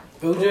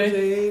 OJ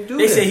ain't do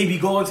they that. say he be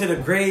going to the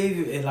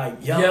grave and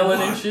like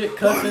yelling and shit,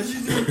 cussing.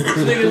 This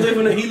nigga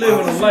living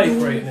a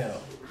life right now.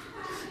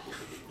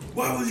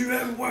 Why would you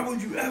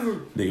ever?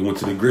 Nigga went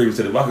to the grave and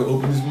said, if I could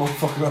open this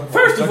motherfucker up.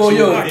 First of all,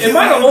 yo, am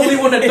I the only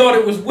one that thought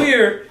it was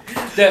weird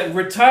that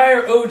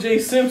retired O.J.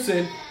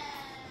 Simpson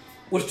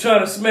was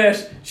trying to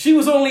smash? She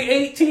was only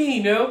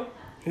 18, yo.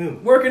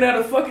 Working at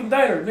a fucking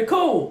diner.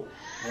 Nicole.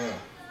 Yeah.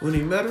 When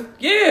he met her?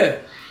 Yeah.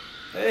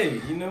 Hey,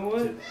 you know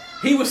what?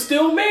 He was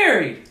still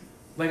married.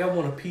 Like, I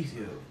want a piece,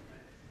 yo.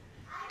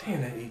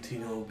 Damn, that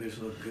 18-year-old bitch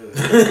look good.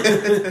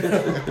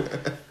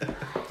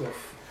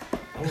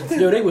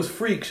 Yo, they was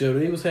freaks, yo.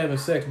 They was having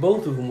sex.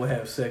 Both of them would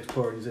have sex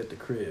parties at the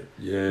crib.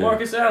 Yeah.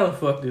 Marcus Allen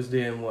fucked his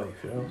damn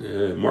wife, yo.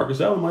 Yeah,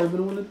 Marcus Allen might have been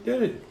the one that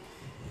did it.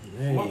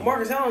 Hey.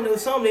 Marcus Allen knew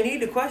something. They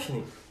need to question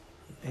him.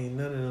 Ain't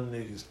none of them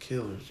niggas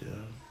killers, yo.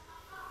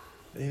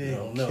 They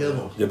didn't No. kill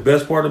him. The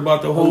best part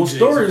about the whole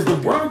story is the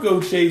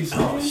Bronco chase.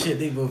 Oh shit,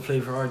 they both play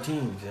for our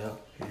teams, yo.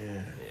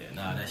 Yeah.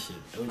 Nah, that shit.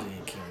 OJ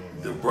ain't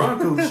killing The nobody.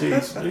 Bronco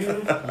chase,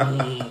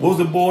 nigga. What was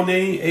the boy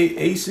name?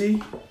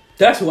 AC?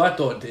 That's who I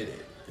thought did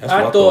it. That's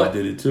what I thought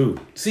did it too.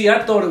 See,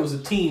 I thought it was a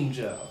team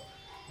job.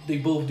 They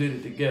both did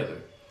it together.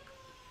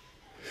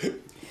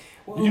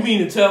 You mean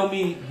to tell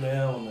me? Man,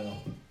 I don't know.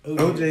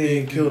 OJ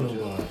ain't killed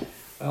nobody.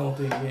 I don't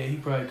think. Yeah, he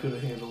probably could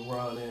have handled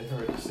Ron and her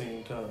at the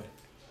same time.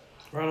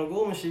 Ronald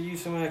Goldman should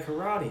use some of that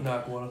karate.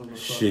 Knock one of them.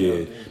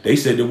 Shit. They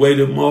said the way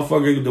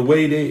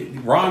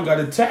Ron got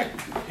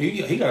attacked,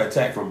 he got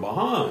attacked from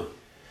behind.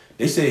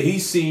 They said he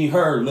seen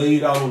her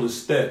laid out on the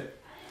step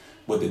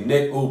with the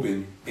neck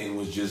open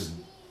and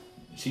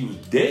she was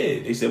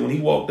dead. They said when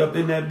he walked up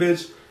in that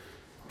bitch,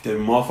 the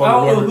motherfucker I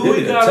don't know who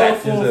he got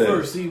attacked off on his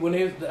first. See, when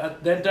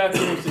that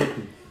document said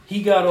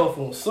he got off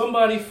on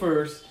somebody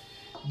first,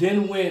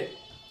 then went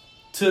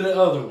to the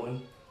other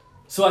one.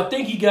 So I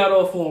think he got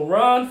off on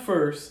Ron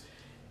first,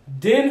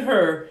 then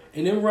her,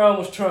 and then Ron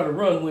was trying to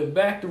run, went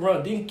back to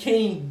Ron, then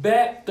came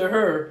back to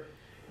her,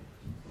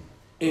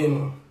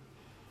 and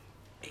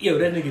yo,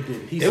 that nigga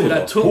did it. He said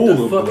I took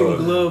the fucking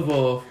glove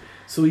off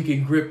so I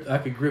could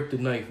grip the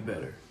knife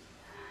better.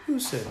 Who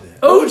said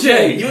that?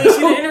 OJ, you ain't see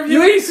the interview?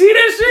 You ain't see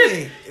that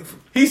shit?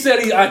 He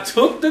said I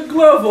took the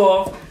glove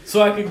off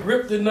so I could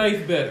grip the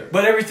knife better.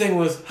 But everything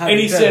was and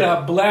he said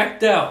I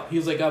blacked out. He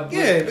was like, I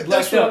blacked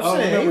blacked out. I don't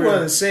He remember.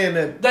 wasn't saying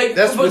that. Like,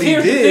 that's what he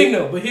did.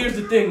 Here's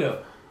the thing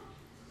though.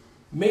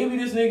 Maybe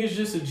this nigga's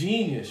just a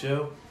genius,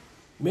 yo.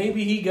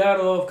 Maybe he got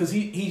off because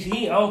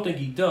he I don't think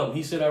he dumb.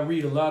 He said I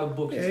read a lot of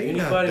books. Yeah,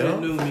 Anybody that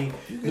knew me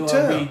know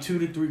tell. I read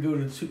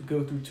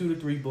go through 2 to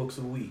 3 books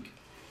a week.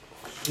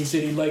 He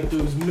said he liked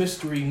those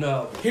mystery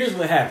novels. Here's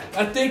what happened.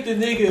 I think the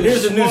nigga is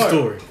Here's the news smart.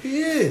 story. He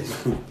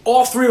is.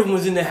 All three of them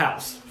was in the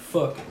house.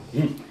 Fuck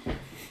it.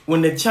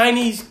 When the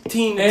Chinese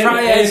team And-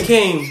 triads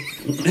came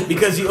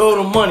because he owed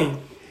them money,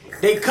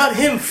 they cut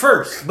him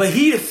first, but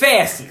he the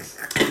fastest.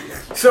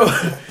 So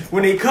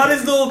when they cut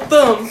his little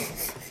thumb,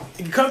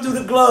 he cut through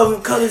the glove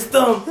and cut his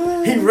thumb,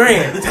 he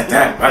ran.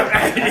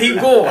 He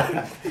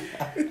gone.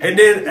 And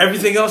then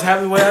everything else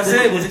happened what I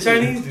said with the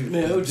Chinese dude.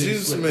 Man, OJ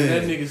Juice slick. man.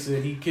 That nigga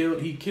said he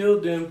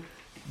killed them,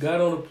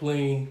 got on a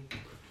plane,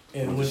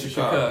 and went to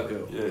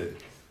Chicago. Yeah.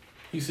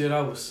 He said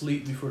I was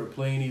asleep before the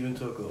plane even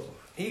took off.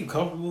 He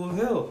comfortable as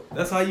hell.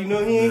 That's how you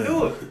know he ain't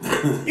do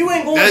it. You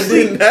ain't going to That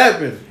sleep. didn't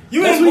happen.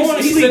 You That's ain't what going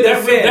to he sleep said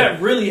that fast.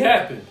 that really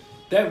happened.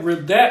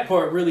 That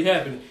part really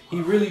happened.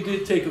 He really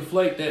did take a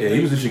flight that Yeah, night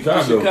he was in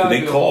Chicago.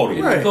 They called him.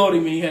 And Right. They called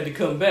him and he had to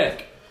come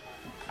back.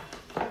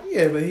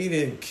 Yeah, but he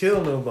didn't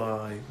kill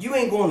nobody. You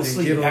ain't going to And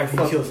sleep get on a after he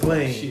fucking kills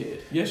somebody. plane.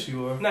 Shit. Yes,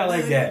 you are. Not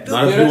like that.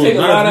 Not Yeah, if you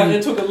was-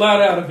 it took a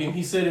lot out of him.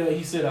 He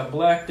said I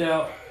blacked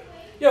out.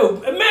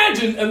 Yo,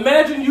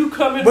 imagine you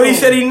coming. But he home.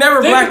 said he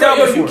never Think blacked about- out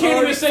yo, You before.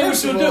 can't even say what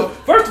First you of do. all-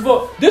 First of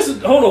all,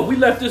 hold on. We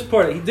left this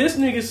part. This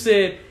nigga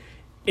said,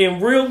 in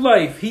real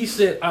life, he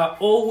said I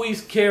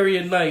always carry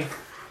a knife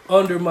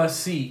under my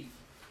seat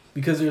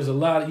because there's a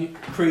lot of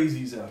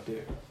crazies out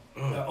there.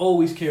 I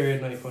always carry a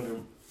knife under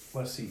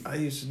my seat. I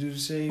used to do the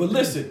same. But thing.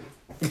 listen,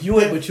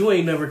 you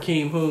ain't never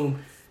came home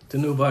to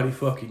nobody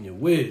fucking your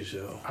whiz,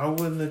 yo. I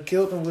wouldn't have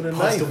killed him with a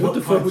Punch knife. what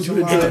the fuck would you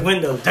Somebody- Hit the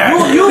window. You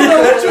don't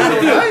know what you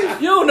would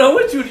do. You don't know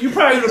what you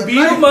probably would have beat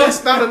him up.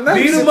 That's not a knife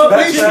Beat him up with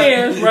your situation.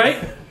 hands, right?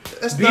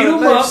 That's Beat not a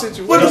him knife up.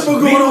 situation. What the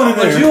fuck going on in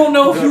But there? you don't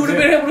know if you would have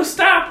been able to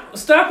stop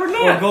or Or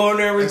not. go in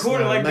there and That's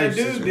record it not a like that nice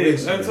dude did.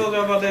 situation, I told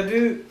y'all about that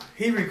dude.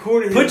 He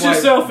recorded Put his wife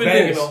yourself in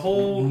banging this a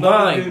whole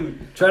mind.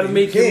 dude. Try to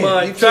make your can't.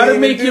 mind. You Try can't to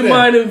even make do your that.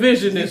 mind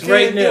envision You this can't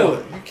right do now.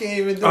 it. You can't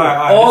even do All right, it.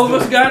 all right. All of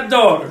us got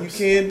daughters.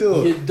 You can't do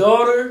Your it.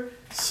 daughter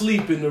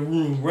sleep in the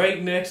room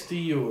right next to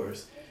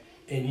yours,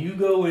 and you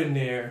go in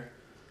there,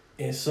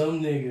 and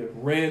some nigga,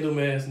 random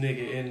ass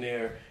nigga in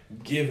there,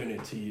 giving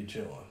it to you,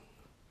 John.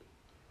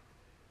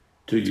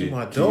 To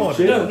my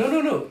daughter.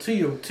 No. To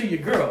your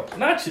girl,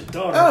 not your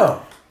daughter.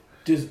 Oh.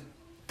 Just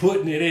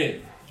putting it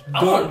in.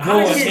 How Going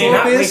did he going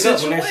not in wake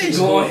up when that shit was situation.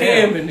 going going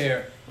ham ham? in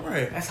there.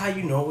 Right. That's how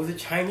you know it was a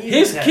Chinese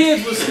His attack.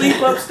 kids would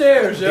sleep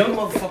upstairs, Them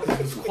yo.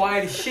 motherfuckers was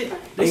quiet as shit.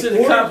 They said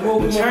the cops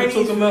woke them up and took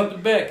Chinese. them out the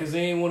back because they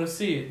ain't want to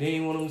see it. They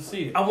ain't want them to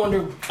see it. I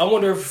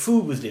wonder if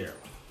food was there.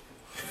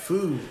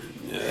 Food.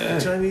 Yeah.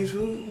 Chinese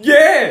food?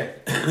 Yeah.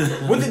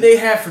 What did they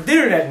have for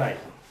dinner that night?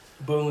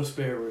 Boneless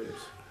spare ribs,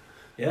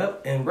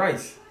 Yep, and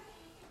rice,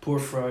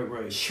 pork fried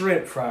rice.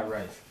 shrimp fried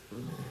rice.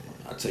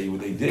 I'll tell you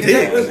what they did.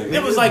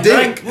 It was like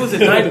Dick. what was it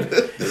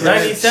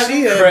 97?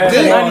 She had Crab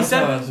dick.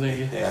 97? bonbons,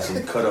 nigga. They had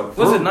some cut up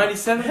Was it fruit.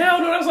 97? Hell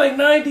no, that was like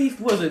 90.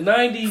 Was it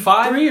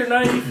 93 or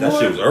 94? That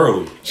shit was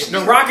early.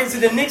 The Rockets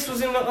and the Knicks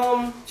was in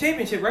the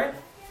championship, right?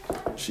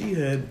 She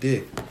had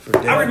dick for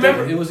that. I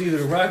remember It was either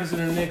the Rockets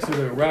and the Knicks or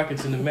the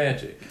Rockets and the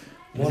Magic.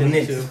 One the of the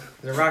Knicks. two.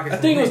 The Rockets. I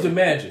think it was the the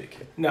Magic.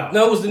 no.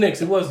 No, it was the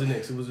Knicks. It was the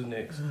Knicks. It was the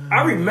Knicks.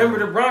 I remember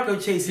the Bronco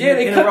chasing. Yeah,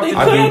 they cut interrupted.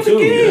 I out do the too,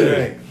 game. yeah.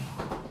 Right.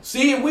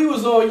 See, we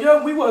was all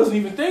young. We wasn't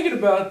even thinking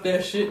about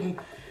that shit, and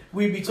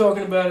we'd be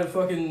talking about it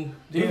fucking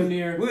damn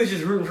near We was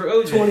just rooting for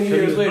OJ. 20 'cause he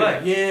years was later.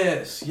 black.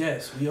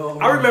 Yes, we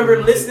all. I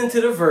remember listening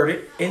to the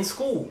verdict in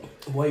school.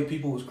 White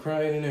people was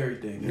crying and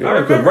everything.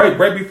 Yeah, because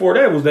right before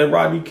that was that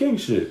Rodney King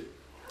shit.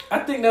 I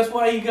think that's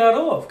why he got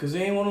off, because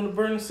they ain't want him to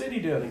burn the city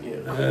down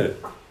again.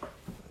 Yeah.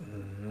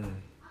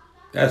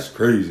 That's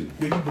crazy.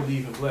 But you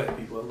believe in black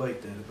people. I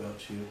like that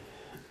about you.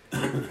 I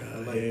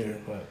like that.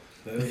 What?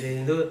 They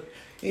didn't do it.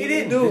 He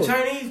didn't do The it.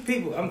 Chinese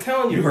people. I'm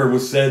telling you. You heard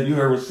what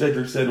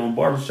Cedric said on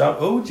Barbershop.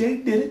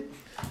 OJ did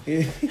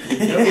it.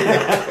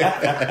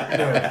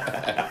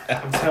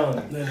 I'm telling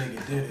you. That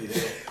nigga did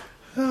it.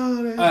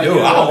 Yo,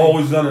 I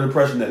always under the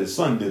impression that his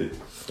son did it.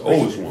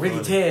 Always one.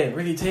 Ricky Tan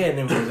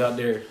and them was out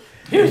there.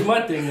 Here's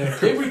my thing though.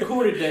 They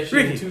recorded that shit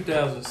Ricky. in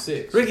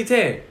 2006. Ricky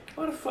Tan.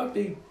 Why the fuck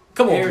they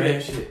Come on, air man.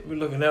 that shit? We're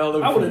looking all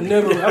over. I would have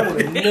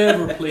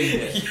never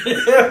played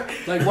that.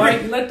 Like, why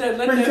let that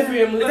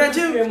family, let that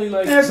family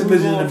like That's a move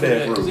bitch in on the from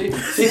that. bathroom.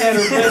 'Cause they had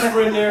her best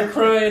friend there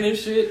crying and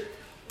shit.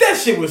 That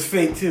shit was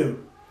fake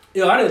too.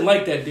 Yo, I didn't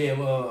like that damn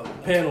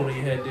panel they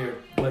had there.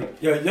 Like,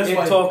 Yo, that's and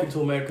why talking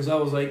to him, man, because I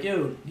was like,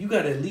 yo, you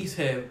got to at least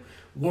have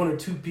one or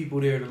two people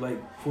there to like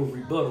for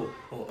rebuttal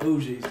on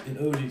OJ's and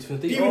OJ's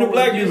fence. even the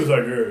black dude was like,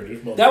 "Yeah, this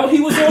motherfucker." That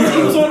he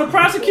was on the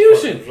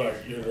prosecution.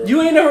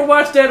 You ain't never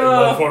watched that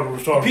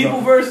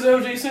People versus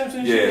OJ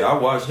Simpson shit? Yeah, I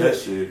watched that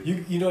shit.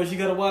 You know what you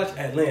gotta watch?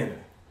 Atlanta.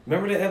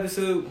 Remember that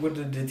episode with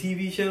the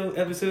TV show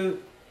episode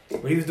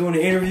where he was doing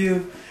the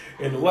interview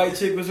and the white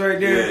chick was right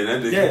there? Yeah,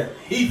 that nigga.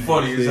 He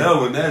funny as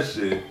hell in that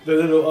shit. The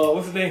little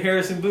what's his name?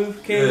 Harrison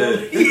Booth came Yeah.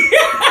 on.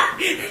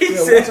 He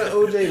Yo, said, wasn't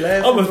OJ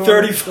laughing? "I'm a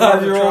during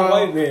 35-year-old trial?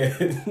 white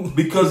man."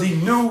 Because he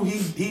knew he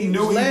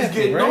was laughing,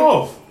 getting right?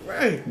 off.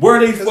 Right. Where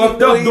they 'Cause fucked he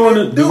knew up he during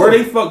didn't the do where it.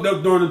 they fucked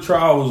up during the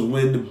trial was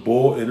when the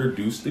bull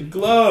introduced the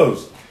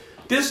gloves.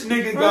 This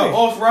nigga got Right.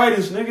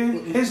 arthritis,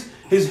 nigga.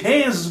 His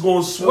hands is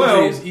gonna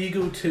swell. OJ is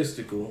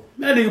egotistical.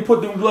 That nigga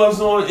put them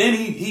gloves on, and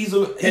he's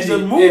a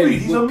And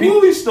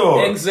movie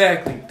star.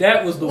 Exactly.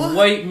 That was the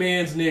white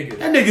man's nigga.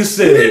 That nigga You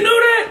said didn't know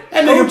that?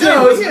 that nigga OJ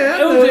put was, yeah, I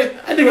know OJ,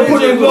 that. that nigga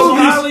put OJ them was gloves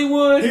on.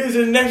 Hollywood. He was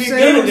his naked Sam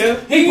gun, was- yeah.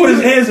 He put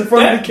his hands in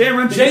front of the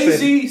camera and Jay said,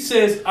 Z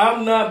says,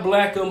 "I'm not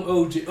black, I'm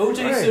OJ."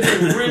 OJ Right.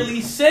 Simpson really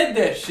said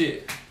that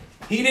shit.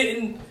 He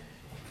didn't.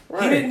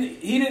 Right.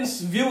 He didn't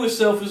view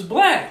himself as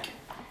black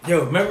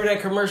Yo, remember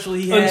that commercial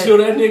he had? until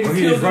that nigga where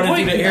he killed was the running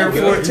white through the people. It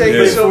airport. would take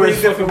Yeah. so many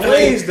different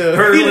ways to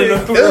Hurling kill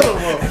them them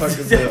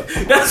motherfuckers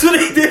up. That's what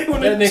he did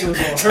when That the nigga was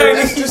on That's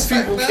Chinese just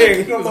people like, came.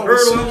 He come was on, with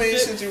so hurling many shit.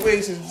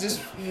 situations, just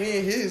me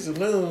and his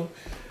alone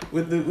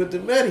with the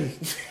Betty.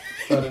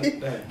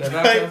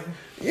 Like,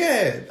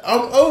 Yeah,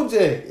 I'm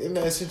OJ in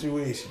that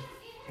situation.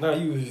 no,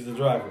 you was the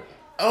driver.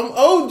 I'm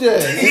OJ in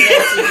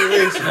that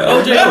situation.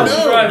 OJ I was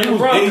know. driving He the was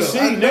Bronco. AC.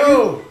 I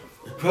know.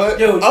 But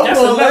Yo, I'm that's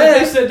gonna They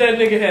laugh. said that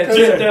nigga had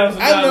Yeah. $10,000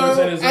 I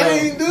know. in his I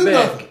didn't do bag.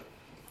 nothing.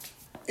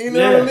 You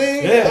know what I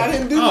mean? Yeah. I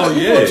didn't do Oh, nothing.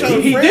 You yeah. gonna try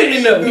to He frame didn't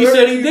me know. and He do said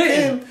he everything you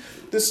didn't. can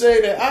to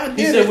say that I did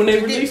He said it when they to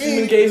get released him me,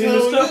 and gave him you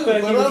his know, stuff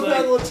back, but he was I'm not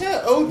like, gonna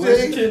tell.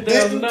 "Where's OJ the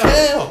didn't $10,000?"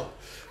 tell.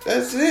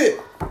 That's it.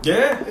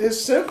 Yeah. It's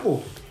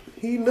simple.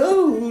 He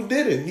knew who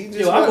did it. He just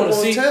Yo, I not wanna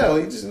gonna see- tell.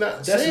 He just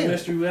not That's a saying.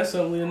 mystery. That's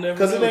something we'll never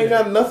Because it know ain't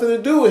yet. got nothing to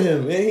do with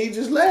him, and he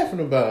just laughing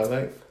about it.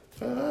 Like,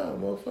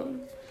 motherfucker.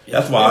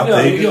 That's why No,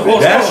 I think yo, hold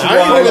on, that's hold on.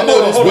 I ain't why even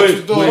know this hold on, bitch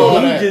was doing all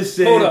when he that. just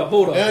said, Hold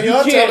up. Now, You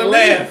y'all can't telling me.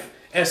 laugh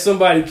at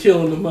somebody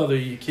killing the mother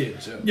of your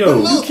kids. Yo. yo,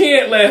 Look, You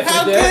can't laugh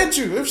How at that. could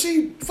you? If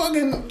she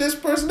fucking this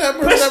person, that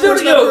person, But that still,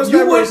 person, that yo, person, you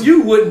that would person,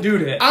 you wouldn't do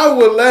that. I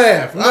would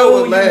laugh. I No,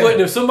 would you laugh.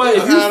 wouldn't. If you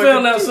How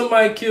found they out could-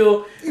 somebody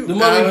killed You the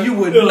mother, gotta- you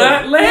would Yo.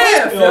 not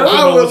laugh. Yo, Yo. I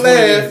know would which one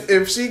it laugh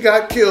if she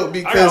got killed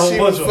I got because a she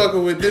whole was bunch of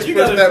fucking with this You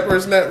person, gotta- that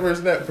person, that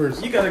person, that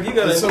person. You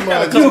gotta.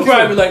 Somebody- You would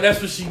probably be like,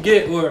 "That's what she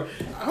get," or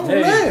I would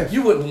 "Hey, laugh.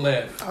 you wouldn't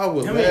laugh." I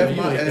would I mean, laugh You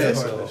my ain't that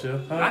ass heartless, off. yo.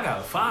 Huh? I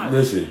got 5.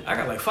 listen, I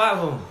got like 5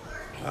 of them.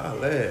 I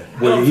laugh.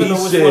 when I don't he know which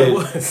one said it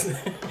was.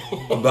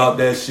 about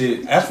that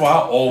shit, that's why I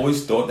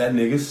always thought that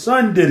nigga's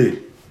son did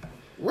it.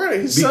 Right,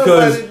 Because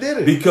somebody did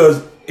it.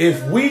 because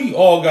if we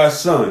all got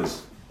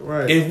sons,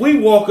 Right. if we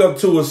walk up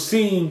to a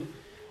scene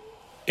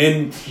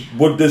and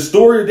what the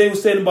story they were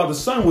saying about the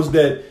son was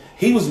that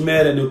he was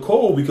mad at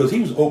Nicole because he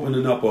was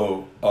opening up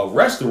a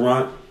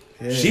restaurant.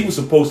 Yeah. She was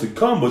supposed to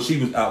come, but she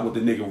was out with the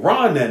nigga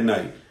Ron that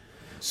night.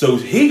 So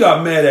he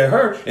got mad at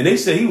her, and they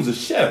said he was a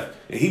chef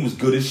and he was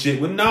good as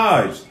shit with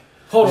knives.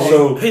 Hold on.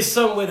 So- His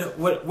son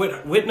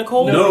with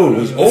Nicole? No,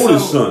 his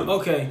oldest son.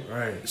 Okay.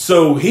 Right.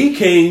 So he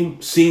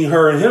came, seen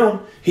her and him.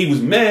 He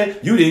was mad.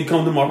 You didn't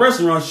come to my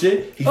restaurant,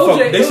 shit. He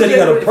fucked, they said he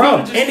had a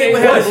problem. And they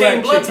would have the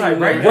same blood type,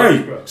 right?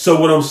 Right. So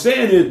what I'm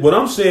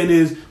saying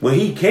is, when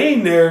he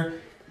came there,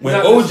 when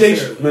Not OJ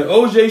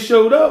necessarily.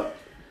 showed up,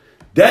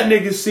 that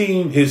nigga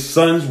seen his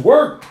son's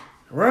work.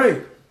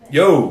 Right.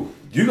 Yo,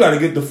 you got to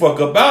get the fuck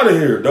up out of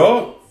here,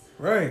 dog.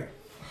 Right.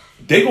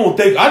 They gonna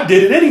think I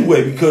did it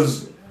anyway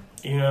because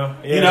You know?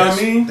 Yeah, you know what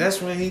I mean.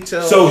 That's when he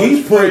tells. So all he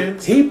his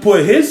friends,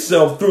 put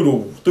himself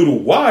through the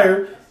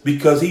wire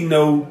because he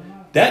know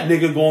that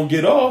nigga gonna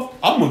get off.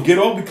 I'm gonna get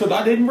off because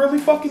I didn't really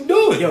fucking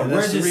do it. Yo, that's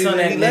where's the his reason son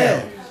at he now?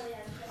 laughed.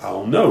 I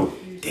don't know.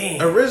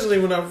 Damn. Originally,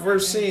 when I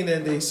first seen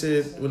that, they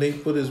said when they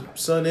put his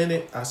son in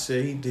it, I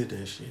said he did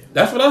that shit.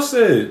 That's what I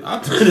said.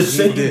 I did the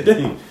same did.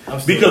 thing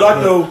because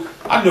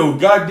I know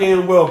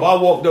goddamn well if I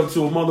walked up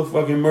to a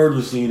motherfucking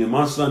murder scene and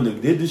my son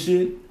done did the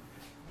shit,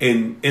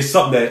 and it's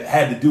something that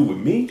had to do with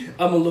me.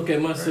 I'm gonna look at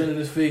my son in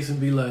his face and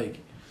be like,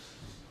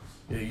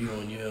 "Yeah, you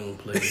on your own,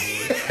 playboy.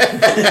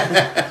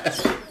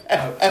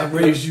 I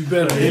raised you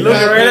better." He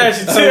looking right at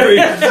you too.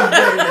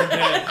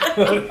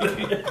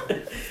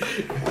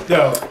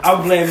 Yo,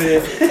 I'm blaming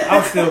it.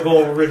 I'm still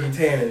going with Ricky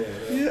Tanner.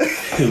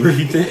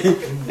 Ricky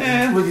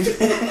Tan. Ricky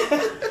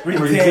Tan.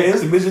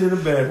 It's a mission in the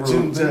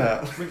bathroom.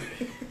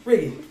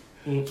 Ricky.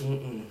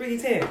 Ricky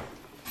Tanner.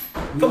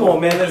 Come on,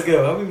 man, let's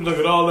go. I've been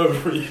looking all over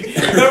for you.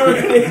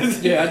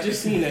 Yeah, I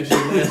just seen that shit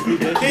last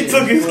week. He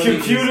took his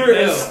computer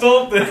and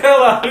stomped the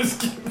hell out of his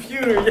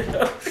computer. Yo.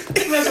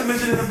 That's a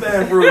mission in the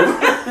bathroom.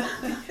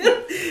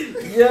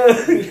 Yeah.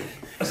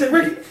 I said,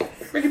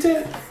 Ricky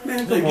Tan.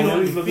 Man, come on,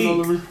 man. He's looking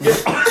all over.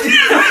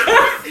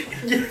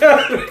 Yeah,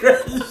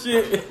 that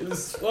shit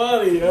is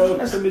funny, yo.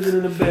 That's a mission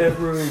in the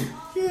bathroom.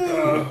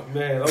 Oh,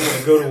 man, I want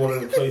to go to one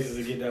of the places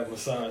and get that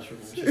massage from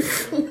him.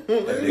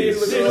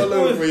 all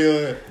over for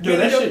you. Yo,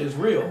 that shit is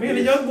real. Me and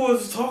the young boys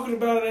was talking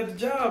about it at the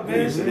job, man.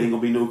 They said ain't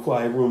gonna be no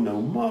quiet room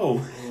no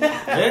more.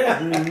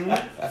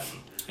 Yeah.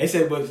 They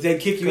said, but they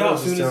kick you out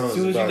as soon as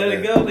you let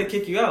it go. They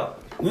kick you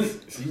out.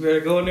 So you better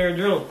go in there and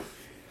drunk.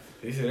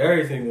 They said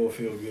everything will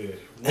feel good.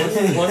 Once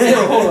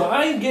Hold on,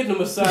 I ain't getting a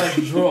massage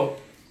drunk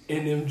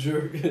and them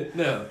jerking.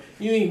 No,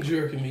 you ain't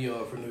jerking me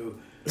off for no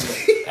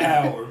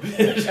hour,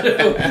 bitch. I'm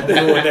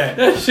doing that.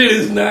 That shit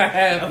is not I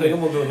happening. think I'm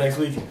gonna do it next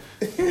weekend.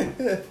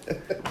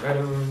 right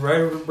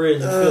over the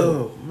bridge in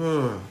Philly.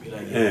 Man. Be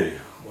like, Yeah.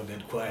 I want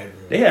that quiet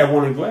room. They had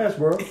one in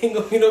Glassboro. Ain't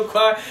gonna be no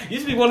quiet.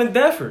 Used to be one in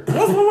Deptford. There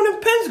was one in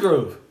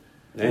Pennsgrove.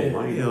 Damn,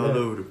 I ain't He know all that.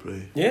 over the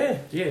place. Yeah.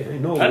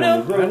 Ain't no I know.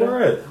 one.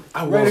 Where at?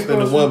 I walked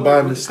into one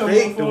by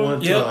mistake the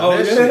one time. Yeah. Oh,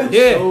 that yeah. shit was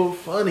Yeah. so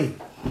funny.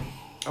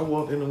 I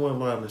walked into one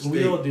by mistake.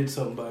 We all did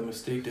something by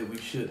mistake that we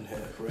shouldn't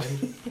have, right?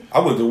 I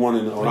went to one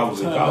when I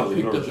was in I college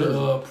in picked North up Jersey.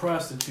 a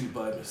prostitute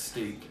by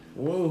mistake.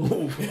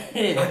 Whoa.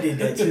 I did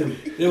that too.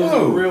 It was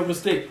Whoa. a real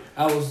mistake.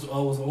 I was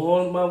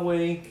on my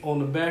way on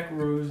the back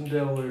roads in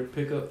Delaware to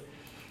pick up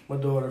my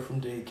daughter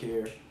from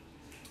daycare,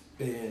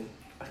 and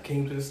I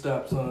came to the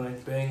stop sign,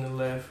 banged the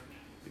left.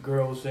 The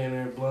girl was standing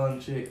there,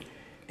 blonde chick,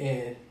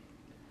 and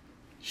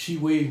she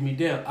waved me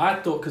down. I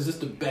thought, because it's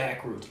the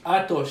back roads,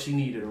 I thought she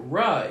needed a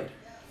ride.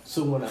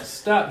 So when I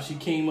stopped, she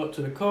came up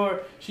to the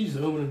car. She just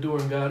opened the door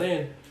and got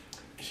in.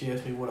 She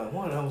asked me what I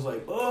wanted. I was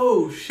like,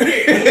 "Oh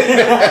shit!"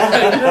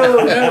 Like, no,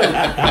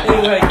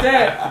 ain't like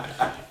that.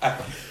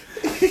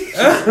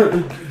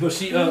 But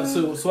she,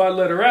 so I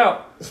let her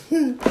out.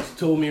 She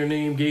told me her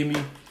name,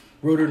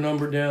 wrote her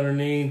number down, her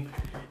name,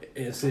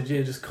 and said,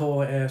 "Yeah, just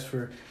call and ask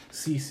for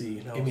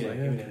Cece." And I was like, give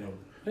me that number.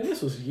 Man,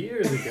 this was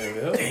years ago,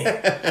 yo.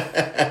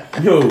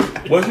 Yo,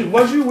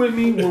 was you with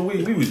me when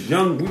we was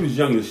young? We was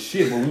young as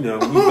shit when we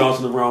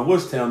bouncing around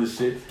Woodstown and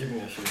shit. Give me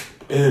that shit.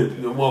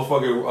 And the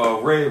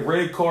motherfucking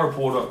red car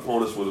pulled up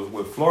on us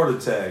with Florida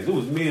tags. It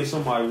was me and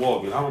somebody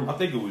walking. I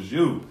think it was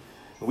you.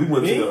 And we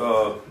went to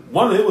the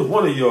it was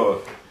one of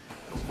your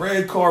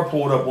red car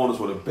pulled up on us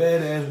with a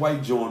badass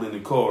white joint in the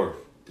car.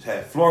 It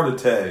had Florida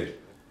tags.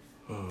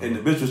 And the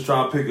bitch was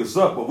trying to pick us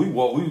up, but we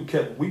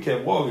kept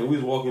walking. We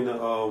was walking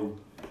to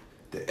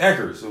the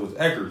Eckers. It was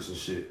Eckers and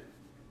shit.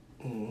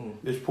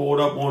 Bitch pulled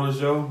up on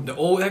us, yo. The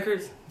old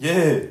Eckers?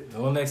 Yeah.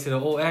 The one next to the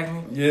old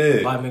Acme?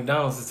 Yeah. By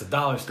McDonald's, it's a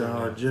dollar store.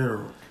 Dollar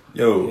General.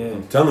 Yo, Yeah.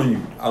 I'm telling you,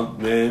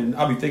 man,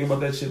 I be thinking about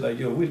that shit like,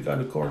 yo, we'd got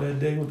in the car that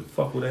day, what the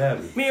fuck would have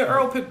happened? Me and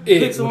Earl picked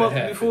some would've up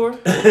happened. before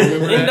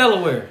in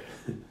Delaware.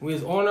 We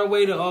was on our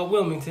way to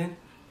Wilmington,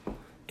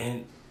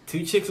 and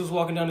two chicks was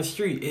walking down the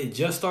street. It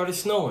just started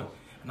snowing.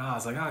 And I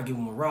was like, I'll give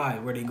them a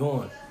ride. Where they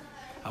going?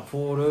 I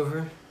pulled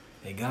over.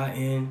 They got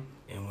in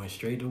and went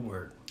straight to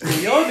work.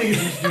 Y'all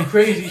niggas used to do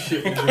crazy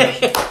shit with drugs.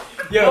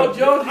 Yo,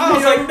 y'all, I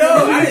was like,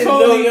 no, I didn't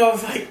know. I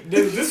was like,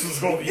 this was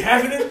going to be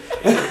happening.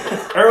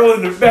 Earl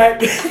in the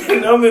back,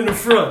 and I'm in the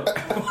front.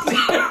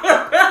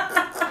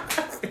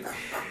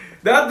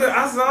 I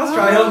was trying to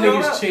Y'all help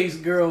niggas niggas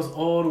chased girls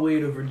all the way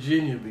to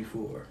Virginia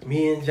before.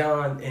 Me and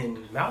John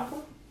and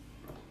Malcolm,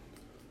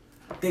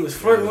 they was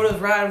flirting with us,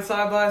 riding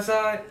side by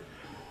side.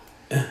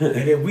 And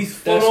then we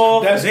spun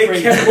off. That's They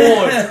crazy. kept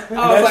going. I was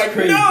That's like,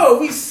 crazy. no,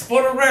 we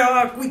spun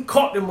around. We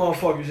caught them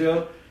motherfuckers,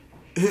 yo.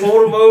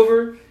 Pulled them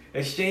over,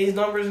 exchanged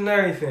numbers and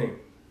everything.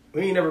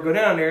 We ain't never go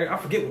down there. I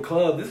forget what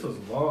club. This was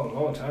a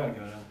long time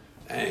ago.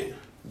 Dang.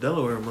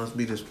 Delaware must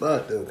be the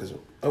spot though, because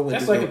I went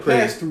That's to like go a play.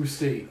 pass-through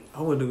state.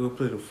 I went to go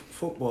play the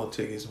football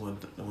tickets one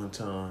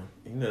time.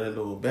 You know that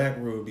little back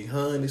road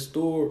behind the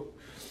store.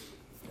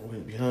 I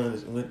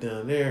went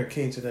down there,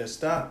 came to that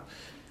stop.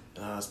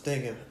 And I was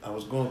thinking I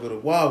was going to go to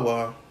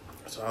Wawa,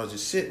 so I was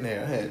just sitting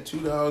there. I had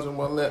 $2 in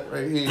my lap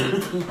right here,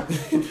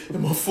 and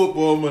my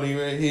football money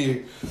right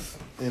here.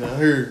 And I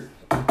heard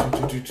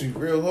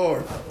real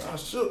hard. I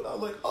shook. I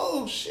was like,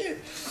 "Oh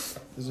shit!" This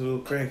little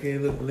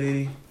crackhead looking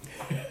lady.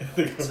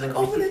 I was like,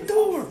 "Open the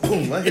door!"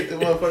 Boom! I hit the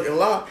motherfucking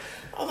lock.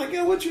 I was like,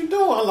 "Yo, what you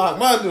doing?" I locked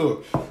my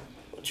door.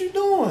 "What you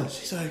doing?"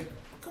 She's like,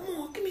 "Come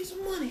on, give me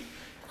some money."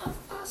 I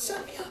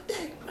suck your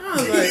dick. I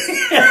was like,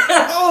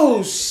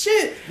 oh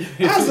shit.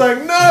 I was like,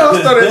 no. I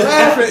started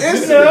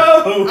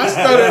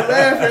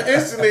laughing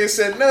instantly and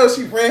said no.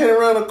 She ran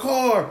around the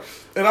car.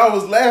 And I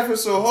was laughing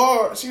so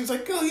hard. She was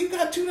like, yo, you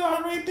got $2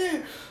 right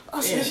there. I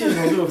said, she was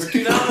going to do it for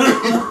 $2.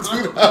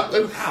 $2. I'd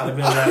have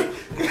been like,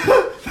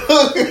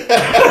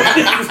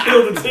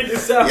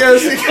 yeah,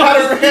 she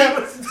got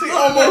around. She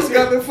almost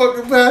got the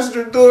fucking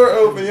passenger door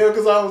open, yo,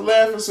 because I was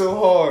laughing so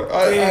hard.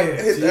 I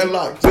hit that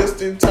lock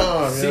just in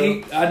time,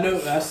 See, I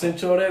know. I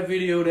sent y'all that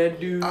video. That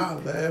dude. I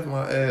laughed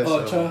my ass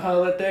off. Trying to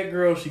holler at that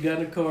girl. She got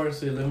in the car and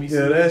said, "Let me see."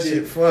 Yeah, that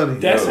shit funny.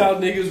 That's how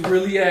niggas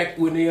really act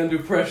when they under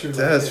pressure.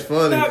 That's like that.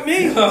 funny. not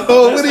me.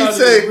 Oh, what did he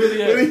say? Really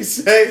What did he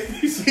say?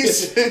 He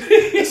said,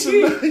 it's a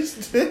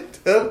nice dick,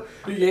 though.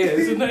 Yeah,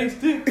 it's a nice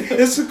dick.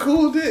 It's a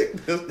cool dick.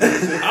 I would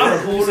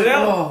have pulled it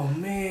out. Oh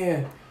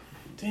man,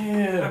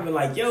 damn. I'd be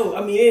like, yo,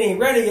 I mean, it ain't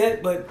ready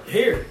yet, but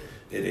here.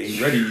 It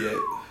ain't ready yet.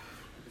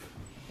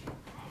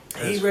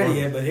 It ain't ready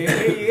yet, but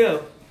here you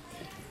go.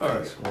 All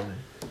right,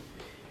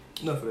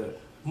 enough of that.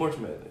 March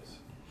Madness.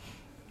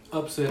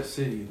 Upset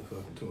City in the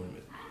fucking tournament.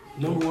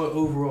 Number 1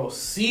 overall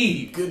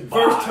seed. Goodbye.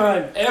 First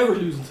time ever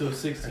losing to a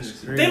 16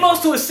 seed. They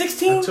lost to a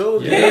 16? I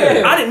told you.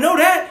 Yeah. I didn't know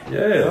that.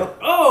 Yeah.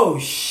 Oh, I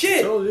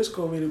shit. told you this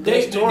gonna be the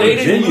They best tournament.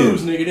 didn't Virginia.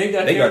 lose, nigga. They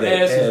got They got their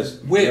their asses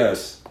ass whipped.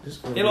 Yes. This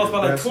gonna They be lost the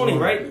by like best 20,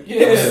 one. right? Yeah.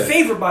 They was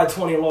favored by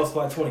 20 and lost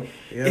by 20.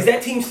 Yeah. Is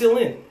that team still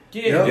in?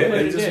 Yeah, Yep, they they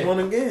played just today. won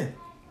again.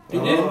 They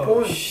did? Oh,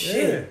 Points.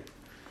 shit.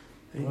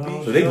 Yeah.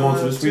 Wow. So they going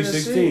to the Sweet Tennessee.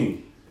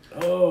 16.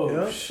 Oh,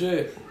 Yeah.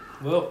 shit.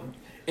 Well,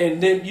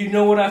 and then you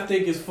know what I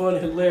think is fun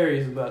and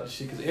hilarious about this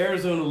shit? Because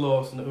Arizona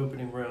lost in the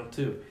opening round,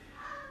 too.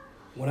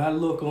 When I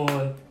look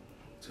on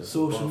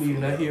social media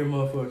and I hear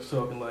motherfuckers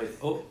talking like,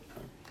 oh,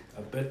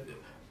 I bet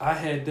I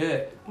had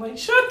that. I'm like,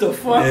 shut the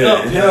fuck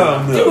up,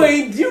 hell no.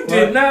 You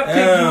did not pick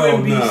Hell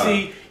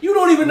UMBC. You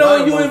don't even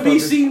know what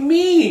UMBC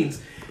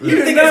means. You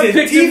did think not it's a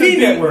pick them to TV beat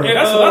network.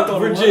 That's what I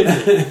thought it was.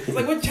 Virginia. It's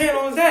like, what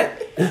channel is that?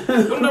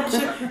 What number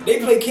shit? They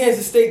played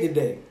Kansas State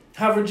today.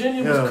 How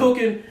Virginia was Yeah.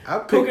 cooking I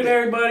picked cooking it.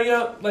 everybody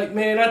up. Like,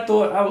 man, I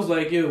was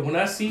like, yo, when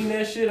I seen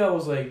that shit, I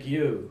was like,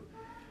 yo,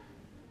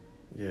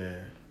 Yeah.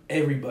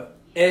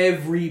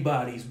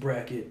 everybody's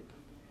bracket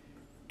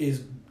is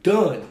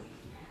done.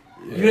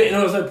 Yeah. You ain't,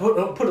 no, it's like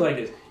put it like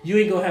this: you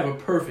ain't gonna have a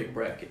perfect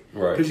bracket,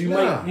 Right. Because you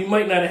Nah.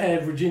 might not have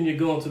had Virginia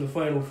going to the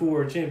Final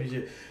Four or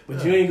championship,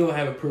 but you ain't gonna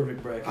have a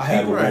perfect bracket. I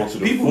have them Right. going to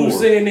the People who 4.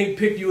 saying they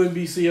picked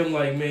UMBC, I'm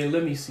like, man,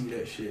 let me see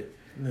that shit.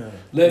 No.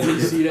 Let me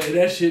see that.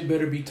 That shit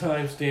better be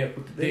time stamped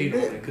with the They date on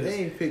it, ain't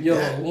because picked yo,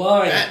 that,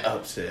 lying. that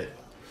upset.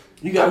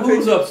 You got I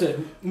who's picked- upset?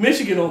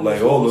 Michigan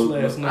almost Loyola. lost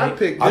last I night.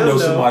 picked I them, know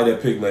though. somebody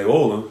that picked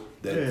Loyola.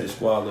 Yeah. The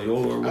squad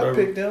Loyola or I whatever.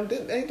 picked them.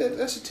 Ain't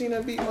that's a team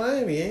that beat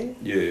Miami, ain't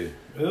it?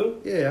 Yeah. Who?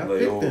 Yeah, I picked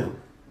Loyola. them.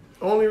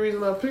 Only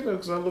reason I picked them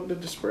because I looked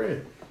at the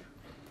spread.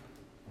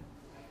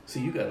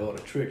 See, you got all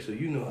the tricks, so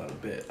you know how to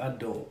bet. I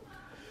don't.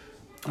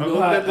 I You know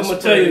looked how, at I'm the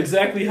gonna tell you spread.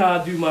 exactly how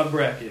I do my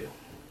bracket.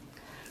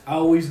 I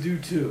always do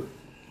two.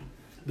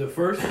 The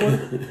first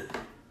one,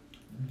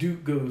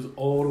 Duke goes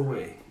all the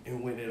way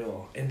and win it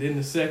all, and then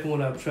the second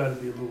one, I try to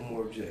be a little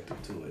more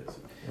objective to it.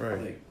 Right.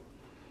 Like,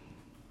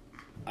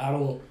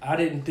 I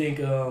didn't think.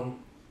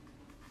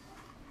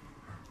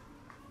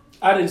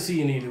 I didn't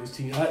see any of those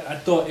teams. I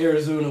thought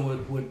Arizona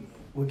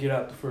would get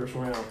out the first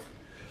round.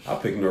 I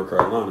picked North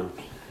Carolina.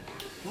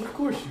 Well, of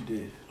course you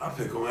did. I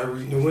pick them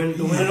every. The win it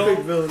I all?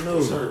 picked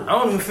Villanova. Sir. I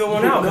don't even fill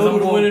one out No,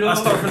 because to win it I all.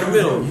 start from the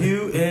middle.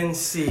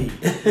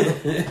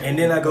 UNC. And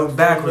then I go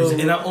backwards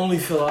and I only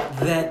fill out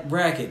that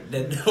bracket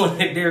that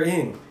they're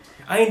in.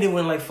 I ain't been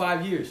in like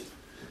 5 years.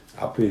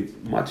 I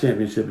picked my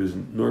championship is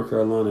North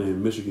Carolina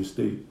and Michigan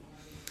State.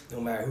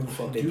 No matter who the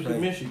fuck they Duke play.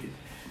 and Michigan.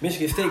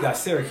 Michigan State got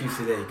Syracuse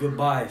today.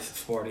 Goodbye,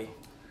 Sparty.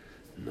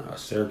 Nah,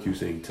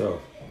 Syracuse ain't tough.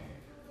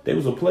 They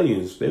was a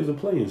play-in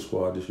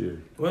squad this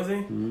year. Was he?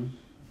 Mm-hmm.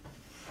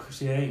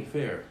 See, that ain't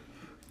fair.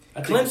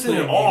 I think the Clemson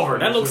and playing Auburn.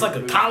 games That looks like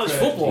a are college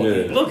trash. football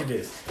Yeah. game. Look at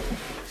this.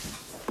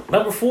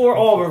 Number 4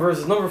 Auburn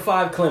versus number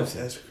 5 Clemson.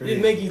 That's crazy.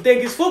 It make you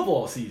think it's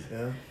football season.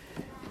 Yeah.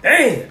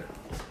 Damn.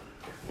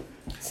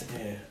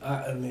 Yeah,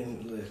 I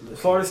mean, listen.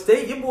 Florida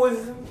State, your boys.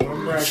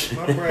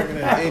 My bracket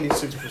at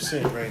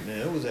 86% right now.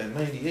 It was at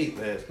 98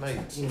 last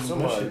night. Somebody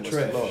Somebody must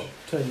trash. have lost.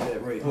 Tell you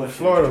that right. Well,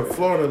 now.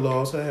 Florida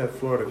lost. I had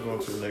Florida going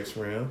to the next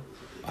round.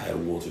 I had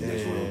one to the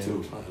next round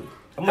too.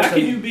 How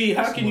can you be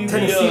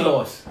Tennessee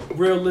lost.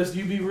 realistic?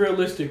 You be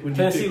realistic when you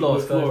Tennessee pick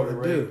lost, Florida, I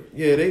right? do.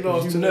 Yeah, they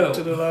lost You to know.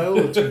 the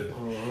Loyola team.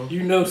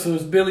 You know,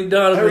 since Billy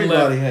Donovan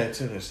Everybody left,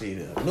 had Tennessee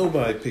though.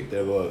 Nobody picked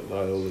that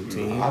Loyola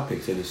team. I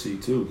picked Tennessee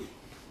too.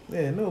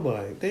 Yeah,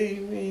 nobody. They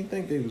didn't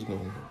think they was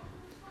going.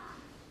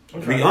 To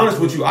be honest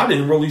with you, I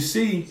didn't really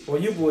see.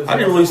 Well, you boys. I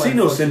didn't really see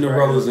no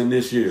Cinderellas in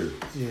this year.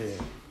 Yeah.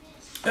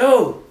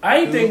 oh, I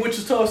ain't think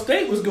Wichita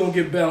State was gonna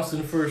get bounced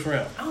in the first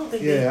round, I don't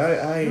think.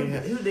 Yeah, I Who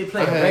ain't did they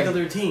play? I A had-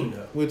 regular team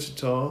though.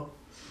 Wichita.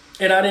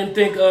 and I didn't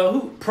think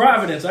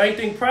Providence. I didn't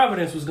think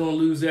Providence was gonna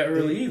lose that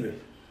early either.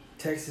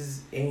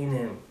 Texas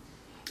A&M.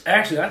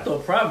 Actually, I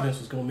thought Providence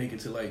was gonna make it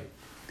to like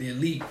the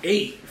Elite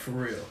Eight for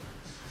real.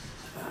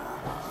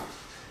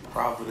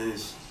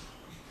 Providence.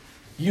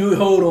 You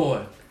hold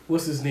on.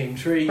 What's his name?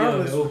 Trey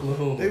Young at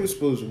Oklahoma. They were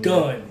supposed to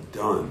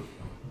win.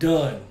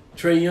 Done.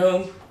 Trey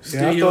Young, stay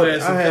I your thought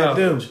ass in I had college.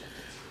 them.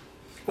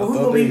 Well, I who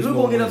thought gonna they be? was Who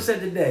gonna gonna get win. upset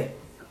today?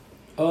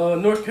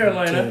 North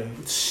Carolina.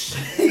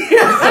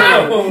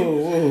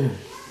 Whoa.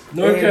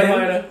 North A&M?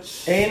 Carolina.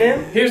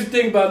 A&M? Here's the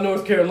thing about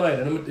North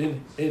Carolina,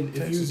 and if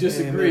Texas you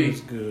disagree, A&M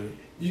is good.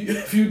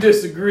 if you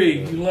disagree,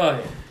 you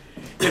lying.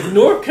 If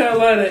North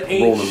Carolina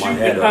ain't Rolling my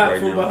head shooting up hot right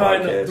from now,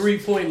 behind the podcast.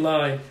 3-point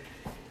line,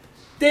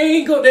 they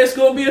ain't go. That's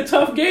gonna be a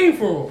tough game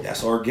for them.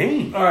 That's our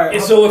game. All right.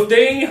 And so if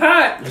they ain't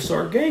hot, That's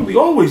our game. We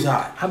always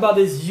hot. How about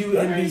this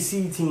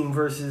UNBC team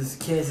versus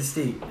Kansas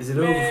State? Is it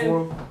over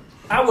for them?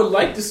 I would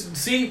like to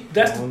see.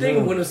 That's the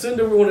thing. When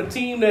a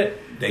team that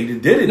They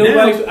did it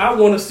nobody, now. I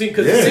want to see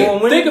because Yeah.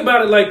 think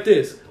about it like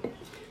this.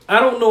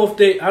 I don't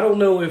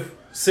know if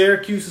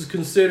Syracuse is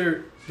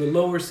considered the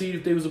lower seed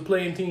if they was a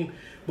playing team,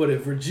 but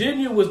if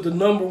Virginia was the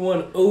number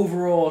 1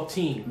 overall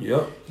team,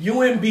 Yep.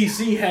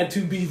 UNBC had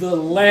to be the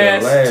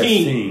last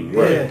team.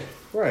 Right. Yeah.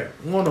 Right.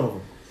 One of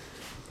them.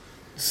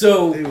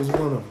 So It was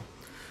one of them.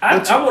 I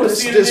want to This-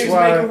 see the this niggas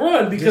why- make a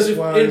run because this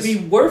why it'd be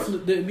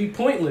worthless. It'd be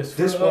pointless.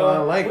 This for, why I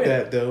like win.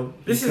 that though.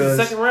 This is the because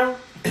second round?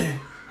 Yeah,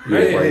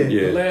 Yeah, right. the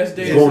Yeah. last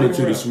day It's of going the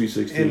into the round. Sweet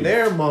 16. in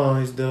their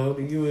minds though,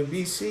 the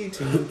UNBC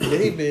team,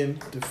 they've been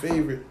the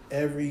favorite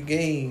every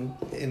game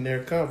in their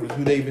conference.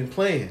 Who they've been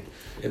playing.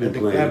 They've been At the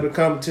playing.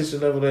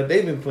 competition level that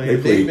they've been playing. They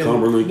they've played been,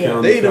 Cumberland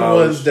County They the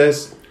College. ones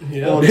that's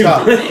Yeah. on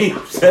top. Right.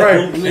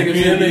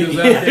 Niggas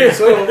out there.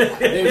 So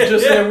They was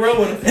just at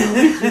Rowan a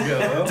few weeks ago.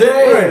 Huh?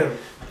 Damn.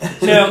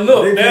 Now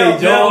look, They now,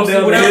 played John see,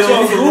 down the without hill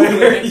y'all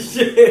somewhere. Googling,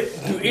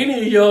 Shit. do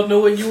any of y'all know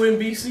what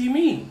UNBC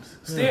means?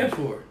 Stands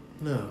for?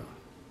 no.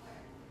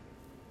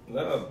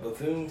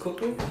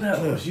 Bethune-Cookman?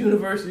 No, it's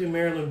University of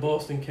Maryland,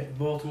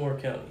 Baltimore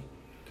County.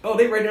 Oh,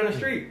 they right down the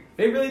street.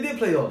 They really did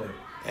play all day.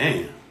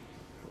 Damn.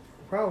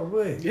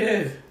 Probably.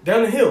 Yeah.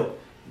 Down the hill.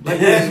 Like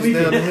Yeah, last it's week.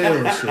 down the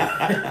hill and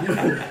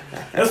shit.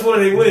 That's one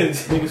of their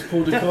wins. Niggas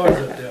pulled the cars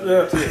up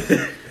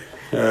there.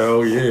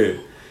 Hell yeah.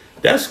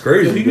 That's Yo,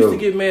 crazy. he used though. to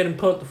get mad and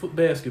punt the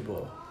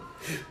basketball.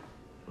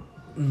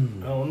 I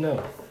don't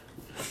know.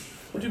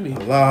 What you mean?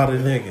 A lot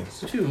of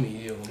niggas. What you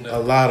mean you don't A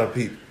know? lot of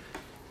people.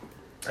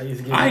 I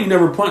used to get. I ain't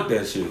never punt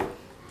that shit.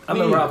 I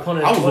remember I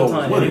punted I was it one always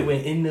time and winning. it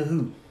went in the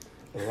hoop.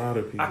 A lot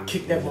of people. I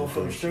kicked that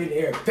motherfucker straight in the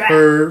air. Bang!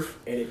 Perv.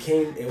 And it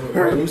came. It went Perv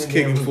right was in the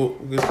kicking damn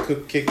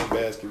hoop. kicking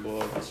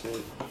basketball and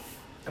shit.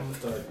 I'm gonna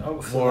start.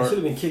 Mark. I should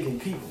have been kicking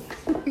people.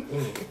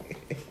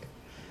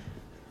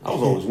 I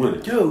was always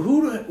winning. Yo,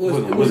 who the,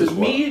 Wasn't was it? winning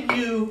Me and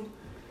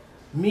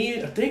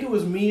you. I think it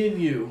was me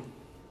and you.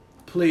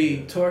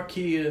 Played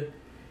Tarkia,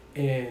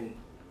 and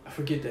I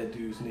forget that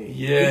dude's name.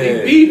 Yeah.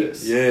 They beat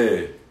us.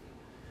 Yeah.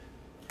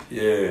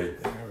 Yeah.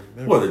 I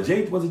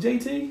remember. Was it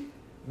JT?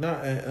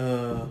 Not at At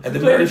the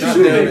played Mary the not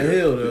Shoemaker. down the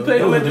hill though. You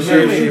played It him was at the the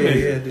Mary Shoemaker. Shoemaker.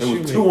 Yeah, the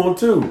It was Shoemaker.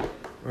 2-on-2.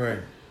 Right.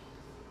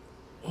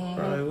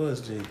 Probably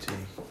was JT.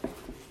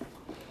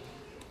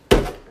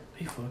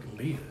 He fucking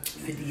beat us.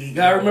 58.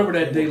 Yeah, I remember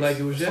that day like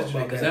it was Let's talk yesterday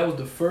about because that was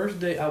the first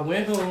day I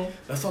went home.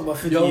 Let's talk about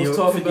 50. Y'all was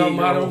talking about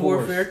Modern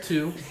horse. Warfare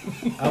 2.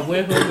 I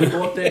went home and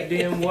bought that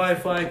damn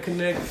Wi-Fi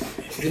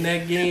Connect in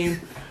that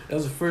game. That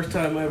was the first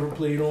time I ever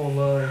played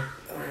online.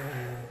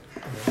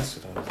 That's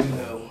what I was You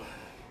know,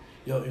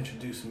 y'all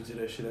introduced me to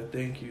that shit. I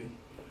thank you.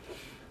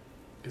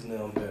 Because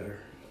now I'm better.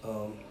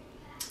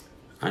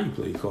 I ain't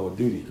played Call of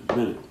Duty in a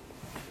minute.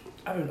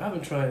 I've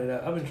been trying it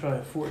out. I've been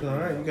trying Fortnite. All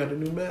right, you got the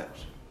new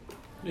maps.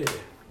 Yeah.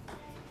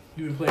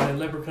 You been playing that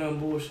leprechaun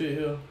bullshit,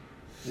 yo?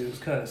 It was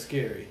kind of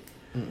scary.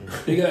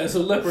 It's a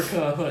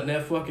leprechaun hunt, and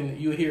that fucking,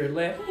 you hear it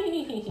laugh.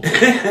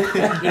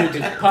 And it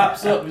just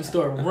pops up and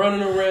start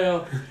running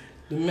around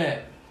the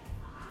map.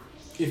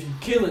 If you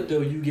kill it,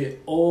 though, you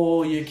get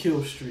all your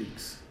kill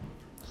streaks.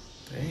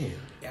 Damn.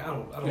 Yeah, I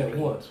don't At really-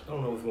 once. I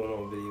don't know what's going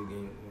on with video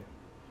games.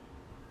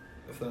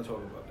 Let's not talk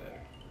about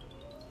that.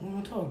 We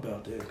don't talk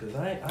about that, because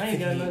I ain't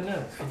got nothing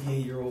else.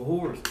 58-year-old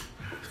horse.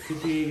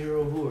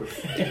 58-year-old horse.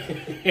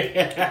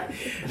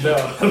 No,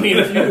 I mean,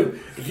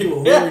 if you a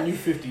whore and you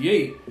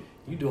 58,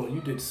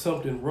 you did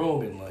something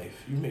wrong in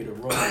life. You made a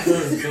wrong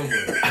turn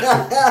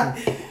somewhere.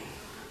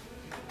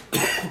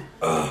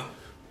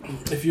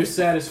 If your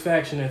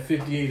satisfaction at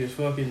 58 is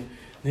fucking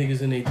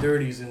niggas in their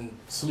 30s and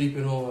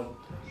sleeping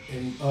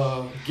in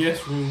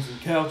guest rooms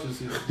and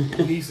couches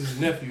at nieces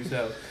and nephews'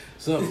 house,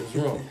 something's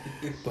wrong.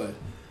 But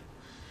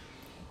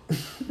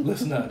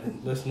let's not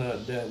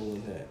dabble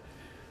in that.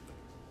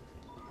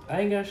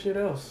 I ain't got shit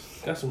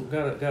else. I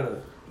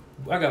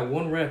got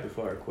one rapid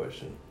fire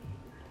question.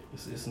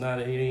 It's not.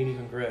 It ain't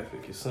even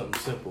graphic. It's something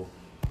simple.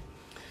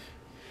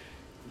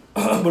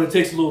 But it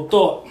takes a little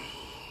thought.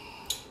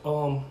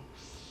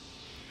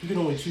 You can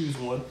only choose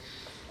one.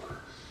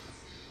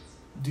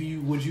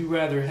 Would you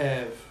rather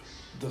have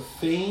the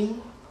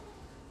fame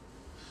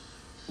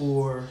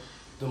or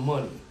the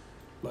money?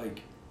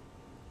 Like,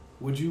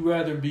 would you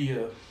rather be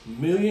a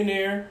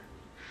millionaire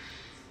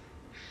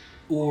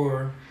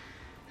or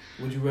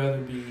would you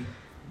rather be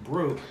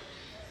broke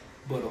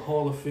but a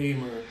Hall of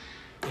Famer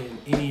in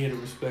any of the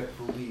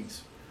respectable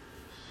leagues?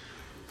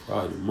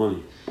 Probably the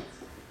money.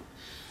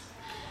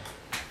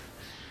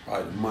 All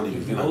right, the money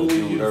is gonna Always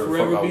do you whatever the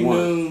forever fuck I be want.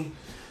 known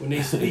when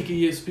they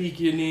speak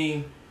your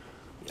name.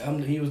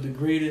 He was the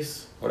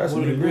greatest. Oh, that's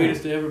one of me the now.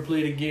 greatest to ever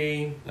play the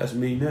game. That's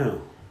me now.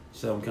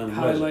 Seven County Legend.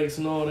 Highlights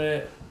and all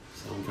that.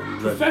 Seven County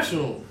Legend.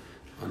 Professional.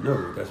 I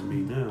know, that's me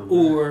now. Man.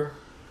 Or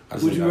I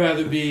would you think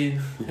rather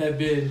have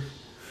been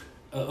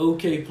an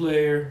okay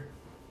player,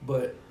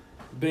 but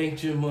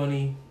banked your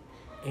money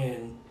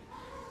and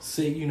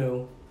say,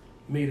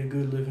 made a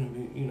good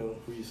living,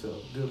 for yourself,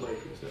 good life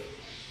for yourself?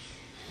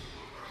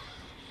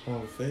 Hall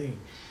of Fame.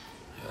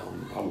 I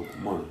want the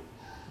money.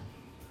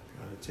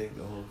 Gotta take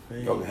the Hall of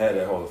Fame. Y'all can have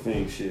that Hall of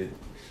Fame shit.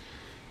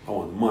 I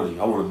want the money.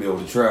 I want to be able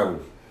to travel.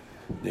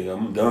 Nigga,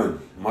 I'm done.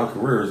 My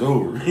career is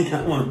over.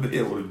 I want to be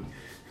able to.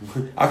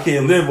 I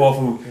can't live off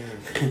of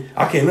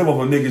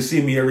niggas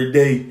see me every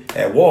day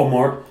at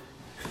Walmart.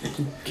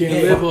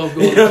 Can't live off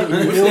going.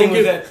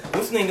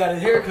 What's name got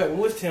his haircut in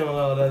Woodstown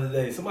the other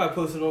day? Somebody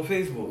posted on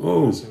Facebook.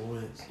 Oh,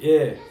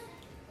 Yeah.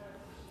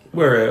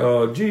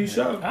 where at G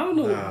Shop? I don't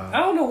know. I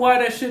don't know why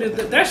that shit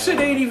is. That shit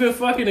ain't even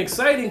fucking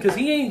exciting because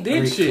he ain't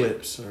did shit.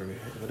 Clips or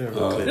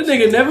whatever. That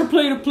nigga never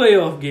played a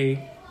playoff game.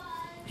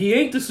 He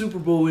ain't the Super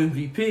Bowl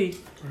MVP.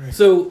 Right.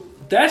 So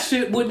that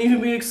shit wouldn't even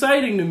be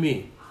exciting to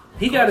me.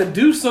 He got to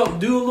do something,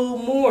 do a little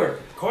more.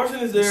 Carson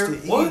is It's there.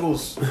 the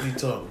Eagles we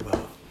talking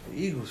about. The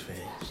Eagles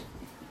fans.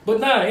 But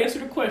nah, answer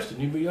the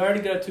question. You already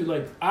got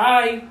to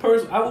I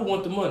would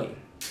want the money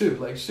too.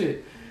 Like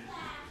shit.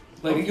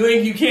 Like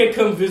you can't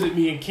come visit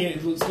me and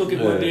can't look at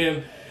my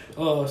damn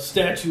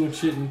statue and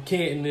shit in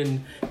Canton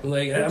and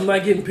I'm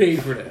not getting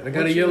paid for that. I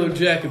got a yellow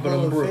jacket, but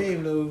I'm broke. Hall of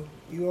Fame though,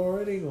 you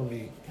already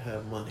gonna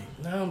have money.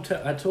 Now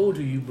I told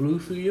you blew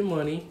through your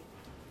money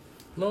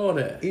and all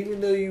that. Even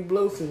though you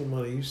blow through the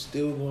money, you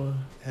still gonna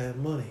have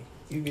money.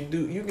 You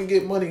can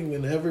get money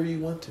whenever you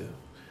want to.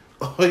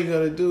 All you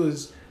gotta do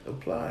is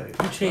apply.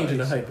 You changing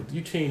the hype.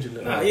 You changing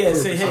the.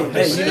 Say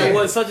hey, you know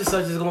what? Such and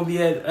such is gonna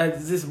be at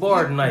this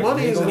bar tonight.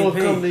 Money is gonna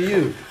come to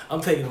you.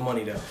 I'm taking the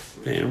money though.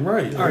 Damn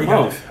right. I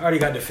already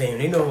got the fame.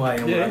 They know who I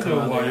am. Yeah, when I come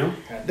out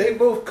there. They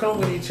both come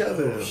with each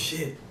other. Oh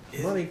shit.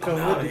 Money come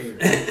I'm with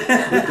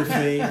the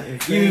fame.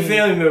 And Even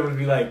family members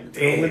be like,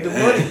 damn. with the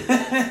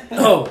money.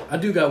 Oh, I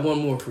do got one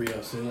more for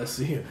y'all. So let's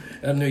see.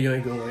 I know you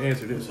ain't gonna want to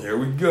answer this. There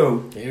we go.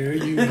 There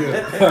you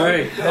go. All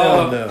right.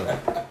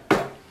 No.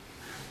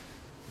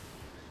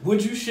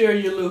 Would you share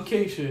your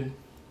location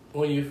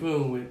on your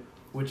phone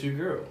with your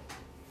girl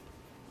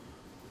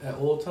at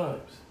all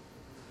times?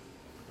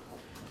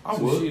 I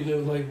So would. she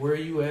know where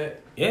you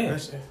at. Yeah.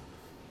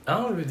 I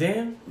don't give a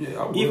damn. Yeah,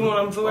 I would. Even when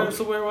I'm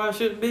somewhere where I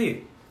shouldn't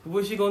be.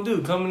 What's she gonna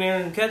do? Come in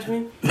there and catch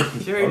me?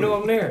 She already know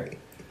I'm there.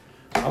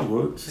 I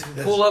would.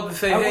 Pull up and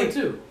say, I hey, would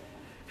too.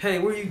 hey,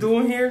 what are you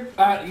doing here?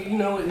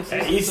 It's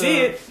You see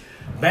it.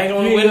 Bang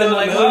on the window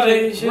like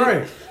OJ and shit.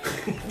 Right.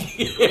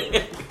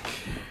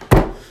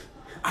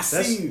 I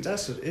see you.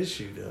 That's an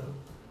issue though.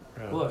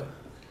 Bro. What?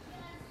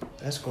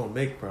 That's gonna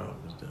make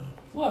problems though.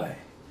 Why?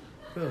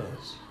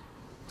 Because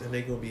then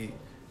they gonna be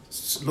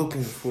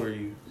looking for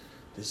you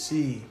to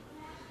see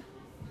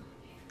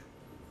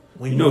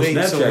when You you know make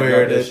Snapchat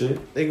somewhere got that that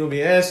shit. they gonna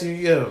be asking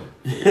you, yo,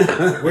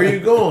 where you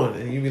going?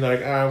 And you be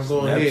like, I'm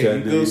going here. Snapchat,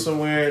 You go dude.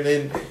 somewhere and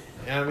then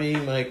he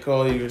might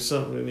call you or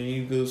something, and then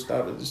you go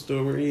stop at the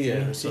store where he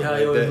at or See something how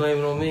like you always that. blame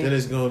it on me? Then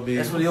it's gonna be.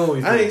 That's what he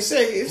always I do. ain't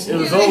say it. It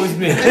was always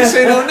me. I didn't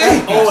say no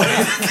name.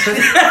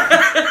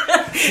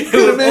 It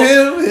could have been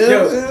him.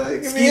 Yo,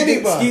 It could be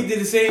anybody. Skeet did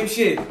the same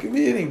shit. It could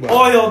be anybody.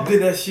 All y'all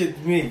did that shit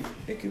to me.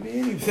 It could be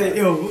anybody. Said,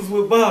 yo, what's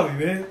with Bobby,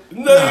 man?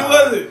 No, Nah. he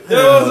wasn't. That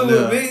Hell wasn't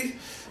no. with me.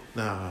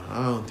 Nah,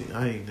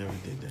 I ain't never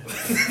did that.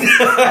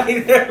 I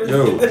ain't never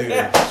Yo, Do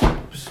that.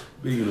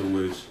 speaking of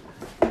which,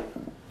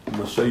 I'm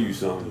gonna show you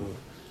something.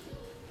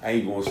 I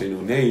ain't gonna say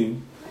no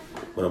name,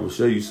 but I'm gonna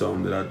show you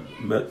something that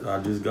I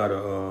just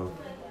gotta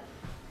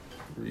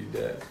read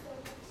that.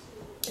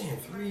 Damn,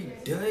 3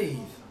 days.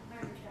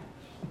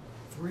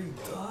 3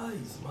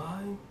 days,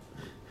 man.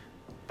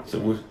 So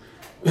what?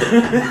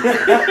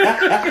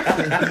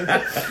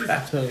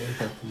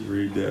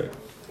 Read that.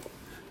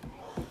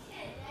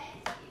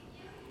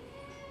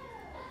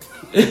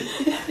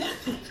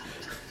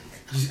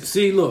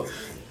 See, look.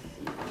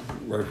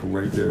 Right from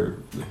right there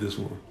with this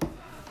one.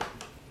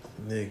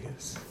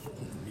 Niggas.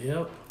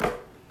 Yep.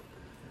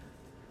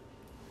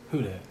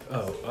 Who that?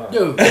 Oh,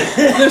 Yo,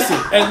 listen.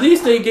 At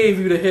least they gave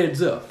you the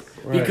heads up.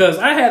 Right. Because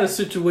I had a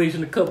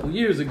situation a couple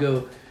years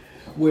ago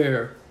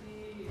where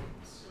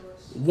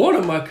one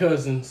of my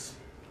cousins,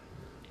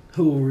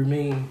 who will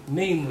remain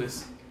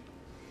nameless,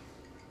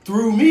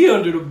 threw me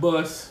under the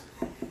bus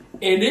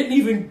and didn't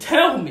even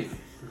tell me.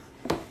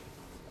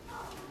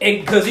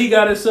 And because he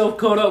got himself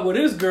caught up with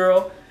his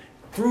girl,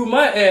 threw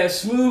my ass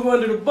smooth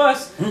under the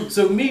bus.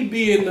 So me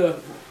being the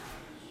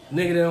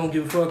nigga that don't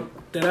give a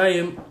fuck that I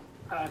am,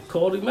 I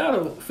called him out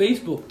on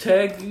Facebook,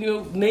 tagged,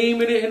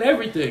 naming it and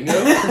everything,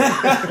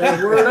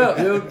 Hey, word up,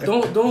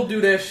 don't do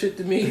that shit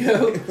to me,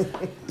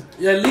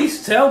 At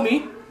least tell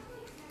me.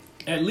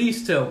 At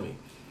least tell me.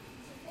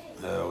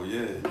 Hell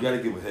yeah, you gotta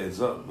give a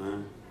heads up,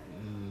 man.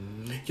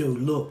 Yo,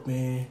 look,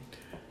 man.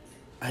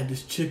 I had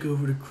this chick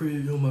over the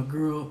crib, my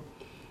girl.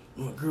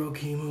 my girl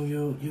came home,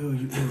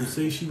 you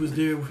say she was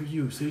there for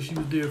you. Say she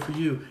was there for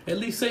you. At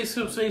least say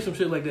some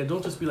shit like that.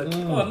 Don't just be like,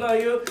 oh, no,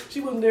 yo,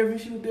 she wasn't there for me.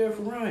 She was there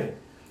for Ryan.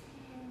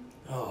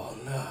 Oh,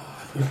 no.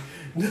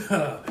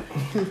 No.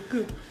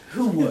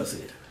 Who was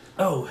it?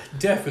 Oh,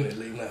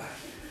 definitely not.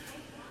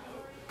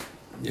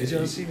 Did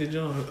y'all see the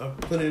John I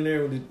put in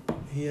there with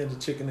he had the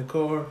chick in the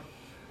car?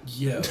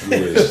 Yeah. What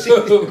was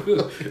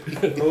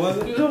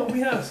it? No, we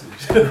have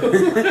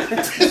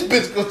This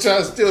bitch gonna try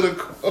to steal the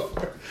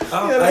car.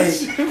 That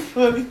shit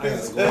funny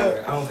as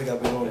hell. I don't think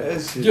I've been on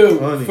That shit Yo,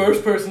 funny.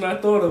 first person I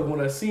thought of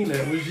when I seen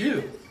that was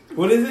you.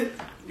 What is it?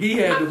 He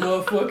had the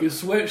motherfucking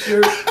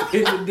sweatshirt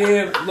in the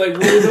damn, like,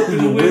 rolled up in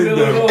the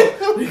window and all.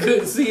 You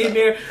couldn't see in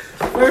there.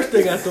 First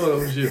thing I thought of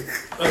was you.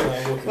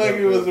 Like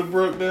it was a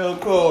broke down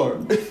car.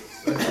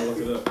 I'll look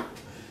it up.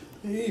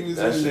 He was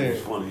That in shit there.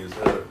 was funny as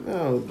hell.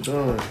 No,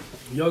 darn.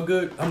 Y'all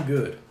good? I'm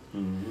good.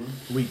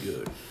 Mm-hmm. We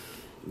good.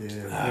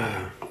 Yeah.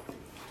 Man.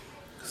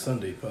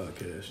 Sunday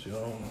podcast, y'all. I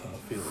don't know how I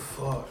feel.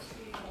 Fuck.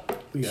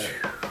 We got.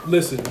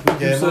 Listen, if we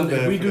do Yeah, my Sunday.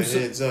 bad If we for do the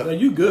heads up. No,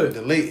 you good.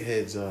 The late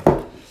heads up.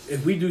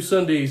 If we do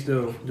Sundays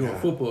though during Yeah.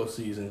 football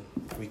season,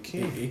 We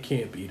can't. it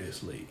can't be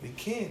this late. We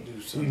can't do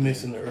We something.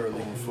 missing the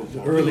early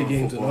Football. The early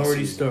games have Football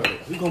already season. started.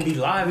 We're gonna be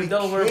live in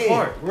Delaware Can't.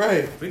 Park.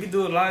 Right. We can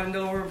do it live in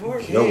Delaware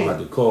Park. Yeah. Y'all gonna have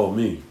to call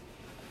me.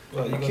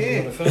 Well, you We gonna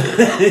can't. do it on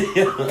the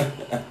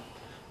phone?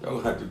 Y'all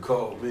gonna have to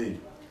call me.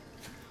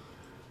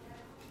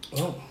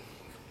 Oh,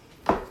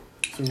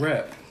 it's a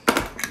wrap.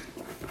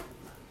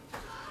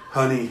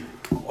 Honey,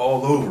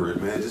 all over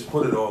it, man. Just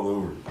put it all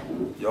over it.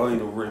 You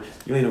ain't a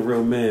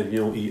real man if you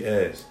don't eat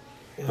ass.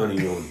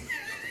 Honey on you.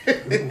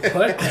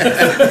 What?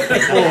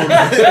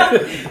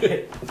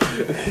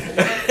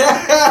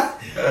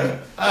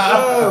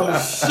 Oh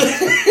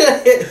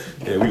shit!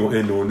 Yeah, we gonna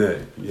end on that.